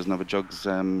elf player doesn't have a jugs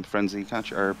frenzy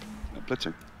catch or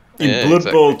blitzer? In Blood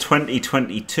Bowl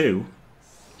 2022.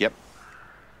 Yep.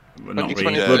 Well, not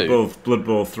really. Blood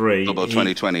Bowl 3. Blood Bowl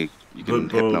 2020. You can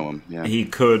hypno him. Yeah. He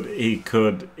could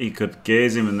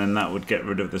gaze him, and then that would get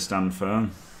rid of the stand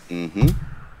firm.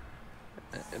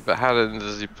 But how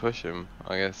does he push him?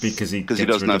 I guess because he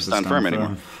doesn't have stand firm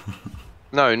anymore.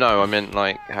 No, I meant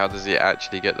like how does he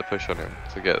actually get the push on him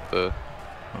to get the?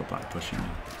 Oh, by pushing him.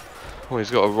 Well, he's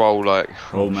got to roll like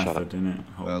whole method, innit?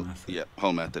 Whole method. Yeah,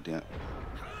 whole method, yeah.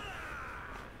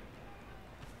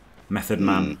 Method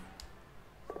man.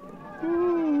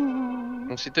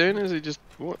 What's he doing? Is he just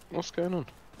what's going on?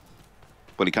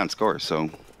 Well, he can't score, so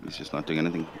he's just not doing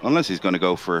anything. Unless he's going to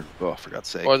go for for God's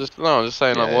sake. Well, I'm just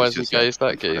saying, like, why is he gaze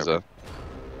that geezer?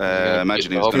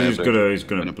 Imagine he's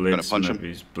going to blitz. Punch him.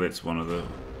 He's blitz one of the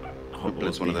hobos.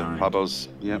 Blitz one of the hobos.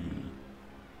 Yep.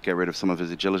 Get rid of some of his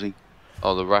agility.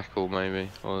 Oh, the rackle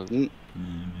maybe. Or... I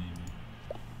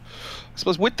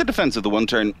suppose with the defense of the one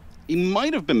turn, he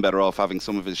might have been better off having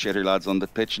some of his shitter lads on the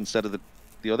pitch instead of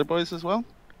the other boys as well.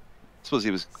 I suppose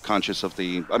he was conscious of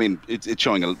the... I mean, it's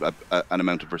showing an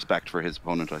amount of respect for his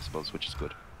opponent, I suppose, which is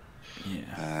good. Yeah.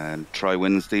 And Try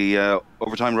wins the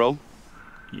overtime roll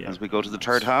as we go to the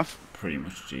third half. Pretty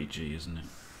much GG, isn't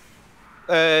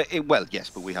it? Well,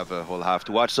 yes, but we have a whole half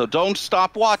to watch, so don't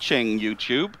stop watching,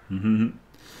 YouTube.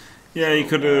 Yeah, he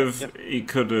could have. He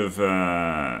could have.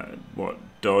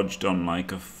 Dodged on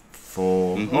like a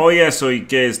 4. Oh yeah, so he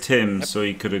gazed him, so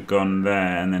he could have gone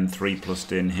there and then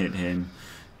 3+ in, hit him,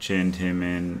 chained him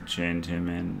in, chained him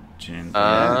in, chained.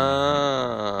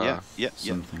 Yeah.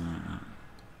 Something like that.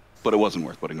 But it wasn't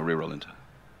worth putting a reroll into.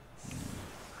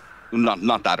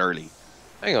 Not that early.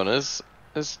 Hang on, has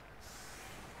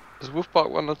Woofbark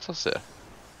won the toss here?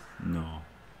 No.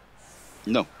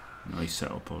 No. No, he's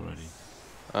set up already.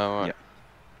 Oh right. Yeah.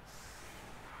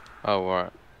 Oh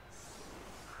right.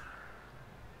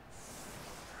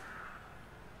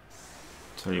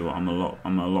 Tell you what, I'm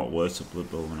a lot worse at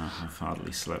Blood Bowl when I've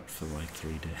hardly slept for like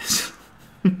 3 days.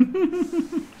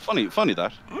 Funny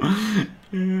that.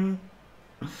 Yeah.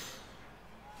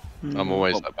 I'm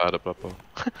always that bad at Blood Bowl.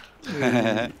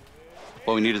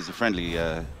 What we need is a friendly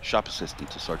shop assistant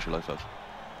to sort your life out.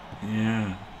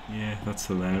 Yeah, that's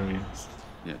hilarious.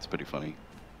 Yeah, it's pretty funny.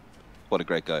 What a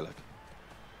great guy, like.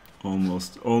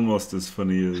 Almost as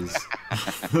funny as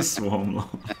the Swarm Lord.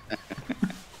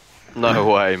 No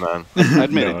way, man. I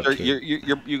admit No, it.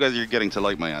 You guys are getting to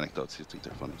like my anecdotes. You think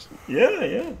they're funny. So.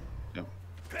 Yeah.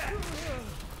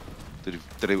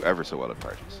 They do ever so well at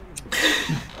parties.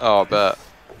 Oh, I bet.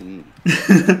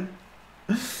 Mm.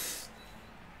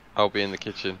 I'll be in the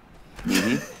kitchen.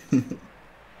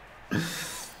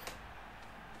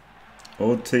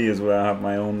 OT is where I have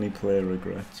my only play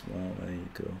regrets. Well, there you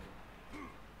go.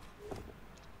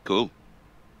 Cool.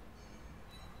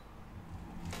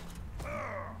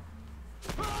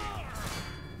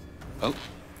 Oh,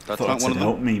 that's Thought not one of them.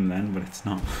 help me, man, but it's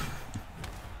not.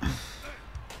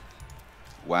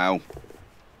 Wow.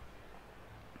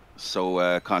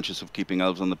 So conscious of keeping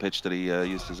elves on the pitch that he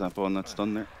used his Zappo and that's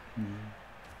done there.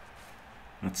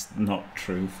 That's not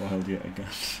true. Filed yet again.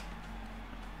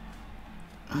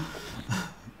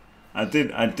 I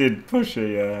did push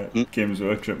a Games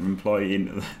Workshop employee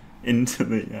into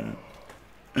the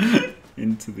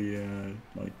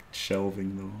like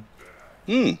shelving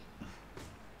though.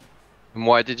 And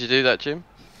why did you do that, Jim?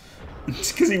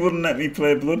 Just because he wouldn't let me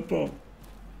play Blood Bowl.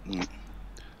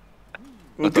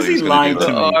 Well, thought because he he was gonna lied do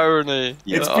to that. me. Irony.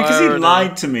 It's because he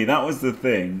lied to me. That was the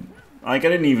thing. Like I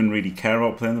didn't even really care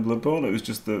about playing the Blood Bowl. It was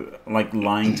just the like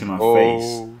lying to my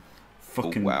face.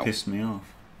 Fucking pissed me off.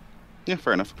 Yeah,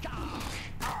 fair enough.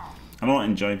 I don't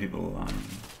enjoy people lying.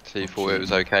 So you thought it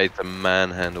was okay to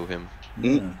manhandle him?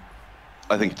 Yeah.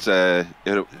 I think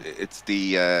it's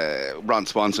the Ron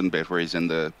Swanson bit where he's in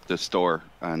the store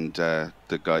and the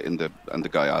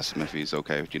guy asks him if he's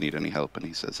okay, if you need any help, and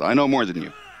he says, "I know more than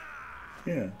you."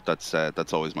 Yeah.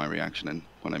 That's always my reaction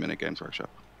when I'm in a Games Workshop.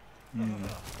 Yeah.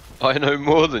 I know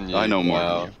more than you. I know more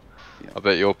Wow. than you. Yeah. I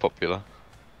bet you're popular.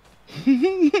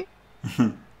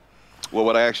 Well,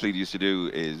 what I actually used to do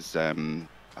is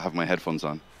have my headphones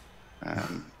on,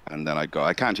 and then I'd go,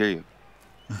 "I can't hear you."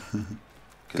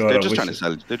 God, they're just trying to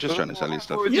sell. They're just trying to sell you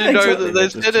stuff. Would Yeah, you know exactly, that they're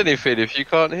they said anything if you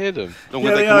can't hear them? No, Yeah,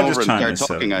 when they they come are over just and trying to start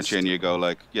sell talking you at you, and you go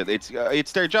like, "Yeah,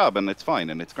 it's their job and it's fine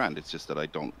and it's grand. It's just that I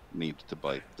don't need to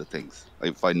buy the things.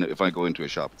 If I go into a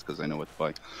shop, it's because I know what to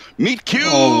buy." Meat cube.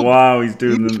 Oh wow, he's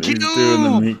doing the Meat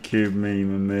meat cube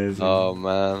meme. Amazing. Oh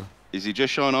man. Is he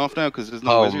just showing off now because there's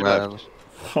no wizard left?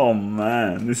 Oh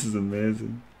man, this is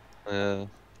amazing. Yeah.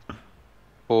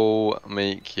 Full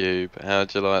meat cube.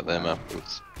 How'd you like them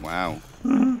apples? Wow.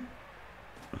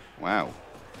 Wow.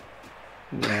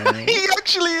 Wow. He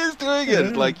actually is doing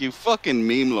it. Like you fucking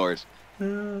meme lord.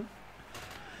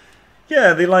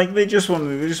 Yeah, they just want.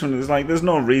 It's like there's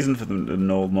no reason for them to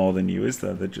know more than you, is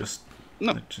there? They're just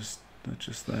there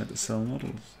to sell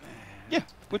models. Yeah,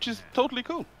 which is totally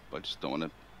cool. I just don't want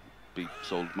to be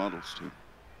sold models to.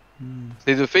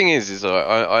 See, the thing is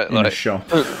I In a shop.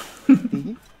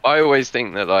 I always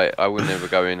think that like I would never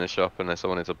go in a shop unless I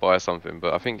wanted to buy something,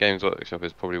 but I think Games Workshop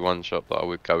is probably one shop that I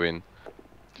would go in.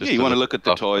 Yeah, you want to look at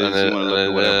the toys, you want to look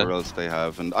at whatever else they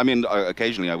have, and I mean,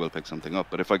 occasionally I will pick something up,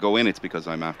 but if I go in, it's because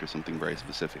I'm after something very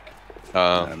specific.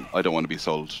 I don't want to be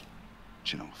sold,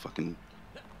 fucking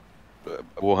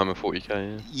Warhammer 40k.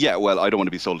 Yeah. Yeah, well, I don't want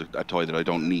to be sold a toy that I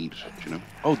don't need.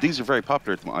 Oh, these are very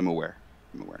popular. I'm aware.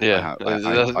 Yeah, the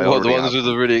ones with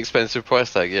a really expensive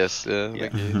price tag. Yes.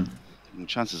 Yeah.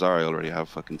 Chances are I already have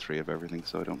fucking 3 of everything,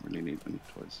 so I don't really need any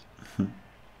toys.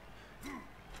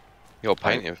 You're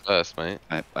painting first, mate.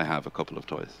 I have a couple of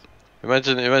toys.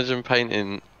 Imagine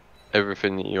painting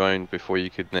everything that you owned before you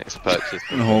could next purchase.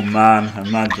 Oh man,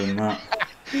 imagine that.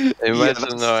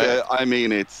 I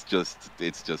mean, it's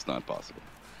just not possible.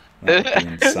 You'd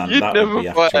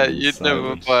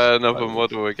never buy another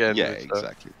model again. Yeah,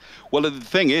 exactly. Well, the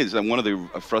thing is, and one of the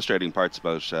frustrating parts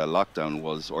about lockdown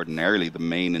was ordinarily the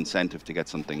main incentive to get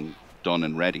something done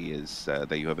and ready is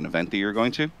that you have an event that you're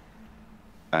going to.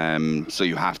 So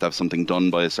you have to have something done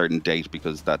by a certain date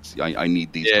because I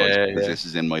need these toys because this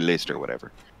is in my list or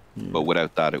whatever. Yeah. But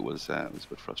without that, it was a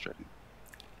bit frustrating.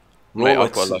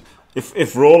 Rolex,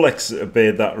 if Rolex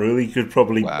obeyed that rule, you could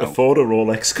probably afford a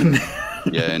Rolex, couldn't you?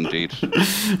 Yeah, indeed.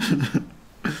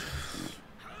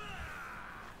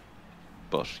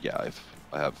 But yeah,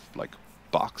 I have like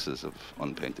boxes of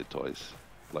unpainted toys.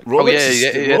 Like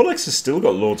Rolex has still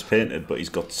got loads painted, but he's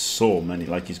got so many.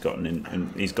 Like he's got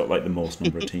like the most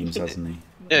number of teams, hasn't he?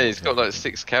 Yeah, he's got like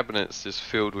 6 cabinets just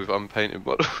filled with unpainted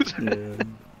models.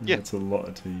 Yeah, that's a lot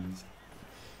of teams.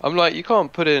 I'm like, you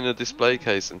can't put it in a display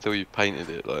case until you've painted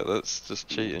it. Like, that's just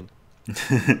cheating.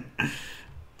 Oh,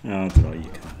 I don't know,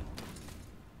 you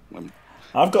can.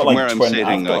 I've got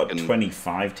like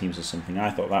 25 teams or something. I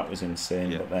thought that was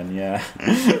insane, but then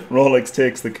Rolex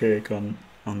takes the cake on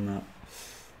that.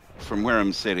 From where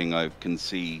I'm sitting, I can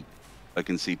see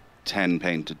 10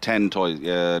 painted, 10 toys.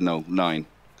 No, 9,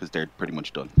 because they're pretty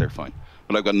much done. They're fine.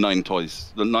 But I've got 9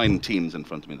 toys, 9 teams in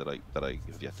front of me that I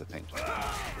have yet to paint,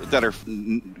 that are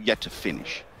yet to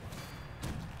finish.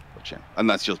 But yeah, and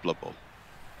that's just Blood Bowl.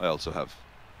 I also have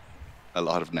a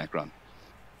lot of Necron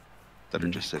that are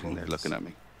just sitting there looking at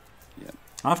me. Yeah.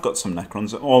 I've got some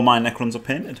Necrons. All my Necrons are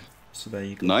painted. So there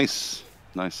you go. Nice.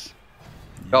 Nice.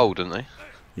 Gold, aren't they?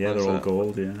 Yeah, they're all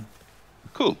gold, yeah.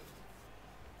 Cool.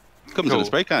 Comes in a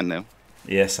spray can now.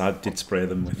 Yes, I did spray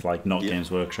them with like not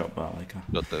Games Workshop, but like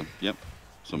got the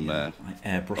some like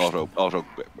airbrush. Auto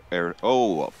air.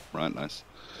 Oh, right, nice.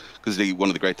 Because one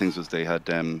of the great things was they had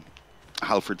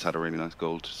Halford's had a really nice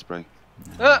gold spray.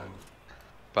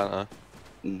 Banter.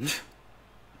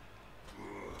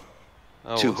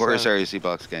 Oh, 2 Horus Heresy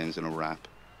box games and a wrap.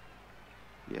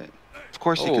 Yeah. Of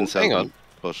course you can sell them.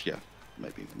 But yeah,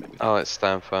 maybe. Oh, it's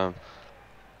stand firm.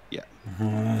 Yeah.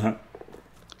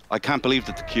 I can't believe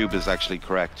that the cube is actually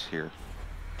correct here.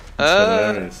 It's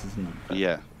hilarious, isn't it?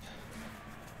 Yeah.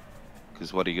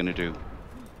 Because what are you going to do?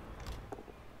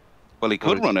 Well, he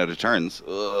could run out of turns.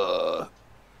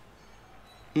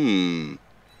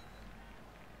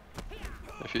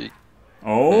 If he...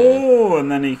 Oh,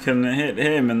 and then he can hit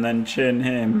him and then chin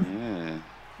him. Yeah.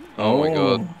 Oh my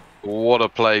god. What a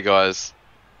play, guys.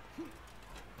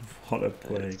 What a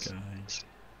play, guys.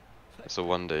 It's a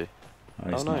 1D.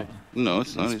 Oh, no. No,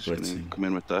 it's not. He's going to come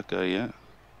in with that guy, yeah.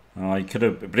 Oh, he could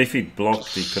have... But if he'd blocked,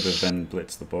 he could have then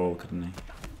blitzed the ball, couldn't he?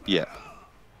 Yeah.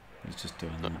 He's just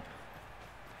doing that.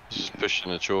 Just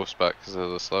pushing the Chorfs back because they're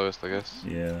the slowest, I guess.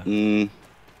 Yeah. Yeah,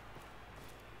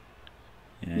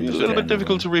 a little bit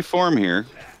difficult to reform here.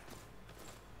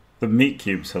 The meat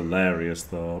cube's hilarious,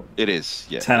 though. It is,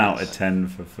 yeah. 10 out of 10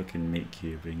 for fucking meat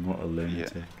cubing. What a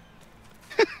lunatic.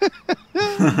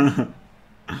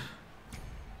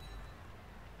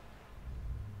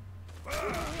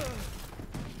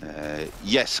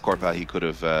 Yes, Corpa, he could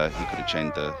have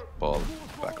chained the ball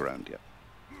back around, yeah.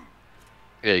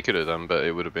 Yeah, he could have done, but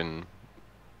it would have been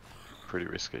pretty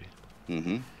risky.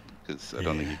 Because I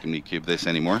don't think you can meat cube this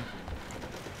anymore.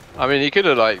 I mean, he could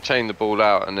have like chained the ball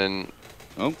out and then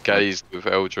gazed with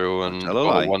Eldril and got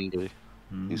a 1D.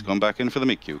 He's gone back in for the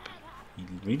meat cube. He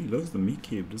really loves the meat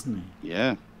cube, doesn't he? Yeah.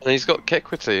 And he's got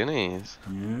Kequity, isn't he?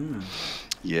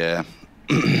 Yeah.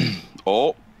 Yeah.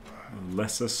 Oh. A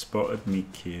lesser spotted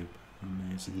meat cube.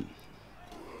 Amazing.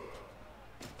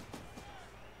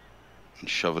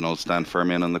 Shove an old Stan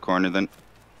Firmin on the corner then.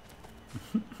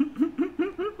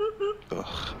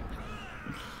 Ugh.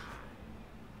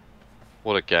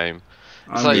 What a game.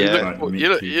 It's like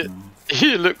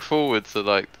you look forward to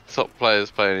like the top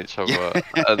players playing each other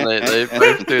and they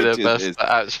both do their best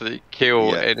to actually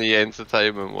kill any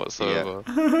entertainment whatsoever.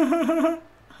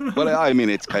 Well, I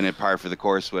mean, it's kind of par for the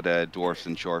course with dwarfs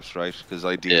and chorfs, right? Because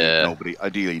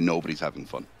ideally nobody's having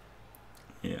fun.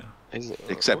 Yeah.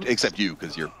 Except you,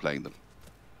 because you're playing them.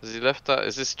 Has he left that?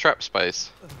 Is this trap space?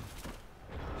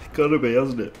 It's gotta be,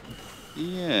 hasn't it?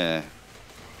 Yeah.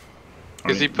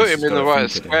 Because he put him in the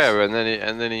right square and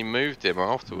then he moved him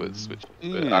afterwards. Which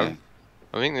I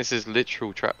think this is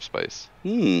literal trap space.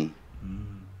 Well,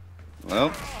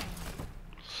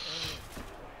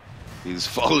 he's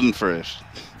fallen for it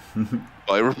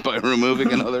by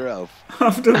removing another elf.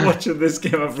 After watching this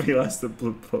game, I've realised that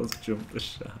Blood Bowl's jumped the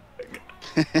shark.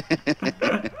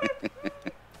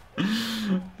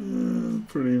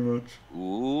 Pretty much.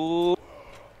 Ooh.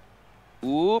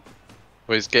 Oop.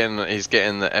 Well, he's getting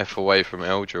the F away from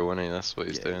Eldril, isn't he? That's what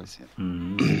he's doing.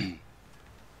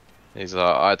 He's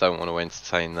like, I don't want to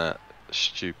entertain that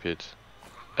stupid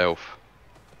elf.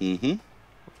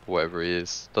 Whatever he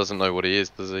is. Doesn't know what he is,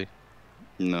 does he?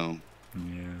 No.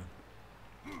 Yeah.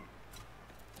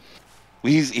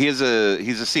 Well, he's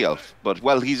a sea elf, but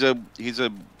he's a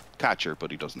catcher,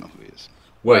 but he doesn't know who he is.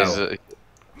 Well,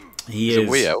 he's a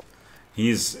wee elf.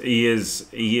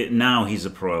 Now he's a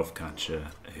pro elf catcher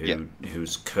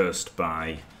who's cursed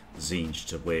by Zinj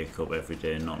to wake up every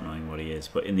day not knowing what he is.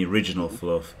 But in the original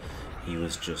fluff, he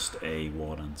was just a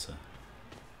war dancer.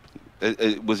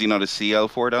 Was he not a sea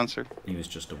elf war dancer? He was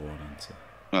just a war dancer.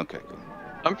 Okay, good.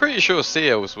 I'm pretty sure sea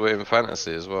elves were in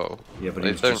fantasy as well. Yeah, but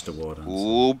he was just a war dancer.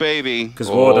 Oh, baby. Because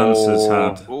war dancers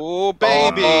had... Oh,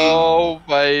 baby. Oh,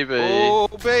 baby. Oh,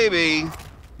 baby.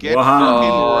 Get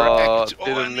wow. fucking wrecked.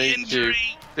 Didn't mean to.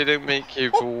 didn't meet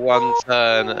you for one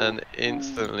turn and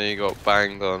instantly got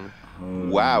banged on.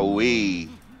 Wowee.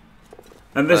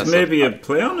 And there's maybe a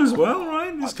play on as well,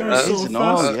 right? This guy's so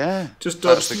fast. Yeah. Just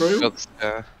dodge through.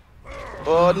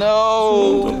 Oh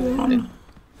no! One.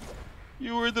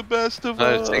 You were the best of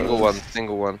us. No, single one,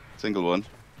 single one. Single one.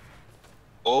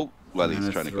 Oh, well, he's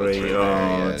trying to go through.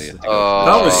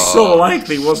 That was so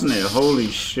likely, wasn't it? Holy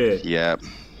shit. Yeah.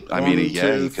 I mean,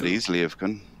 he could easily have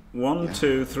gone. 1,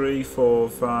 2, 3, 4,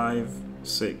 5,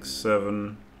 6,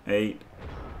 7, 8.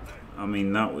 I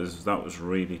mean, that was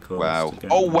really close. Wow.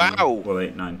 Oh, wow. Well,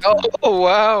 8, 9, 10. Oh,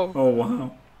 wow. Oh,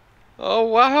 wow. Oh,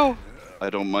 wow. I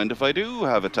don't mind if I do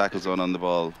have a tackle zone on the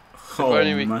ball. Oh,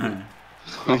 man.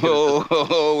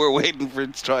 Oh, we're waiting for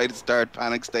it to try to start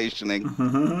panic stationing.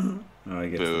 I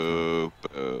guess boo,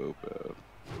 boo, boo.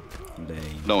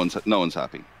 Lame. No one's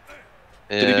happy.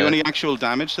 Yeah. Did he do any actual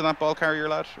damage to that ball carrier,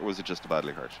 lad, or was it just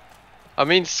badly hurt? I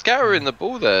mean, scattering the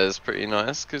ball there is pretty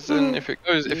nice because then if it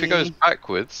goes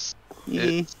backwards,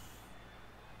 it's...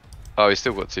 Oh, he's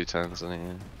still got 2 turns on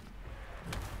it.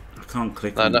 I can't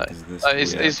click on it.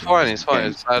 It's fine. It's fine.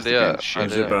 It's badly hurt.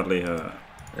 Is it badly hurt?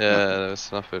 Yeah,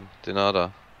 there's nothing.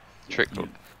 Dinada.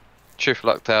 Triff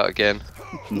lucked out again.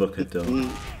 Look at that.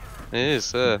 It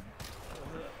is, yeah.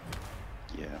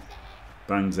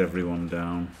 Bangs everyone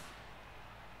down.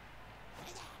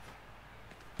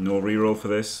 No reroll for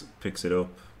this. Picks it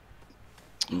up.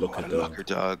 Look at that.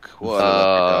 Dog. What a lucker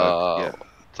dog. Yeah.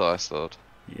 Dice Lord.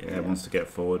 Yeah, wants to get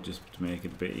forward just to make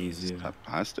it a bit easier.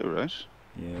 Has to, right?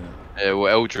 Yeah. Yeah,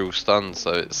 well, Eldril stunned,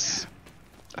 so it's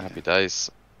happy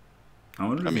days. I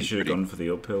wonder if he should have gone for the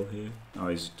uphill here. Oh,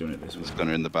 he's doing it this way. He's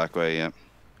gunner in the back way, yeah.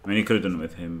 I mean, he could have done it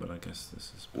with him, but I guess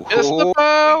this is...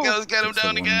 Let's get him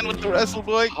down again with the wrestle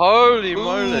boy. Holy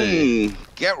moly.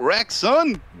 Get wrecked,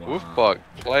 son. Wow. Woofbark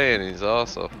playing his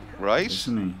ass off. Right?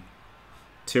 Isn't he?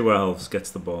 2 elves,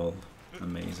 gets the ball.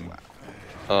 Amazing. Wow.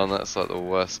 Oh, and that's like the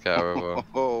worst scout ever.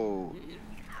 Oh.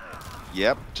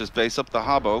 Yep, just base up the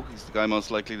hobbo. He's the guy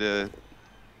most likely to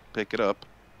pick it up.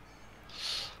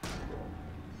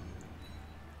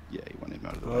 Yeah, he went him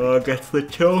out of the way. Oh, gets the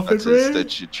Chorfin range.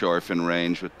 That's the Chorfin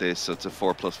range with this, so it's a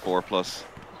 4+4+.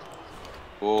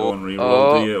 Oh. Don't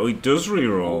reroll, do you? Oh, he does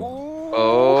reroll.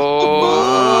 Oh.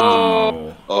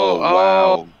 Wow. Oh,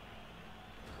 wow.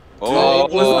 Oh,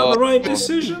 was that the right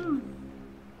decision?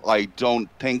 I don't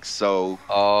think so.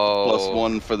 Oh.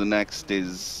 +1 for the next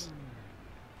is...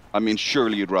 I mean,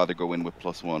 surely you'd rather go in with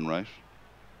 +1, right?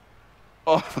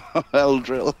 Oh,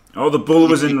 Eldril. Oh, the bull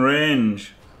was in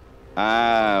range.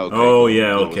 Ah, okay. Oh,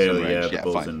 yeah, okay, yeah, the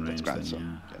bull's in range then,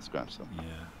 yeah. That's grand, so. Yeah.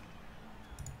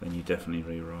 Then you definitely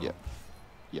reroll. Yeah.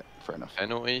 Yeah, fair enough.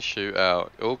 Penalty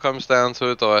shootout. It all comes down to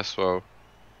a dice roll.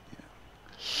 Yeah.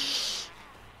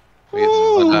 We get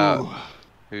to find out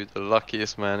who the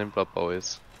luckiest man in Blood Bowl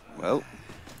is. Well,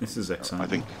 this is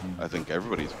exciting. I think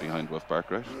everybody's behind Woofbark,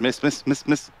 right? Miss.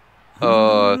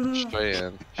 Oh,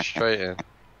 straight in.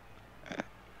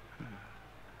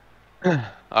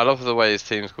 I love the way his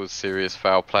team's called Serious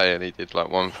Foul Play, and he did like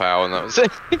 1 foul, and that was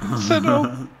it. So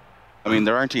no. I mean,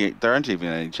 there aren't even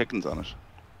any chickens on it.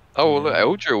 Oh, well, look,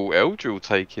 Eldril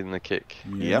taking the kick.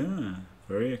 Yeah, yep.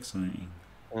 Very exciting.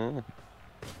 Yeah.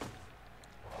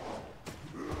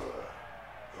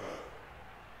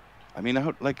 I mean,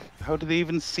 how do they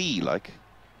even see? Like,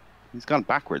 he's gone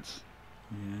backwards.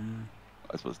 Yeah.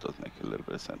 I suppose it does make a little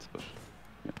bit of sense, but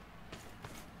yeah.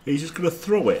 He's just gonna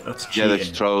throw it. That's cheating. Yeah, that's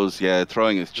throws. Yeah,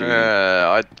 throwing is cheating.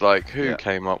 Yeah, who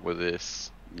came up with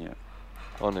this? Yeah.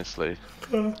 Honestly.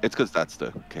 It's because that's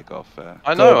the kickoff.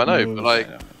 I know, but like.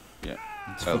 Yeah.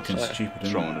 It's fucking stupid.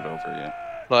 Throwing it over, yeah.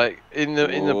 Like in the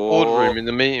boardroom, in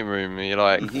the meeting room, you're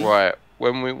like, right,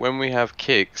 when we have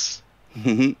kicks.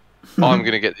 I'm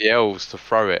gonna get the elves to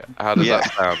throw it. How does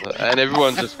that sound? And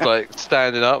everyone's just like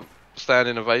standing up,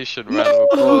 standing ovation, round of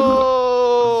applause.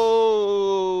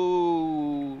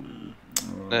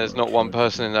 There's not one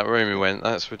person in that room who went,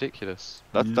 "That's ridiculous."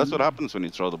 That's what happens when you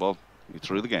throw the ball. You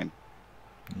threw the game.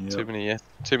 Yep.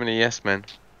 Too many yes men.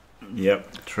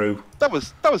 Yep, true. That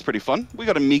was pretty fun. We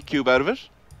got a meat cube out of it.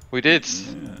 We did.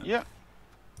 Yeah.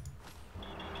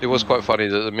 It was quite funny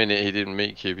that the minute he didn't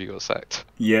meet cube, he got sacked.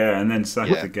 Yeah, and then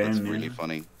sacked again. That's really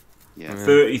funny. Yeah.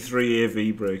 33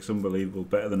 AV breaks, unbelievable.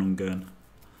 Better than Ungun.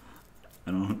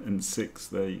 And 6,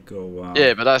 there you go. Wow.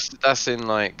 Yeah, but that's in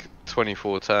like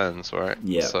 24 turns, right?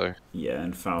 Yeah. So. Yeah,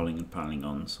 and fouling and piling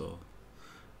on, so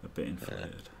a bit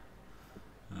inflated.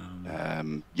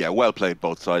 Yeah, well played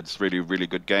both sides. Really, really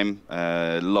good game.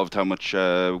 Loved how much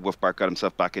Woofbark got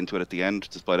himself back into it at the end,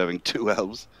 despite having 2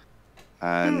 elves.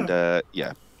 And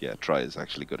yeah, Try is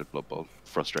actually good at Blood Bowl,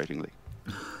 frustratingly.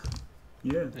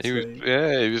 Yeah.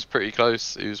 He was pretty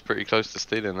close. He was pretty close to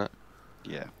stealing that.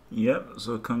 Yeah. Yep.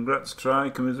 So congrats, Try,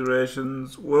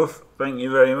 commiserations, Woof. Thank you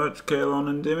very much, Caolan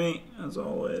and Dimmy, as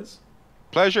always.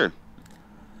 Pleasure.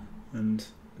 And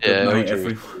good night,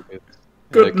 everyone.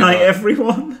 Good night,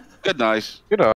 everyone. Good night. Good night.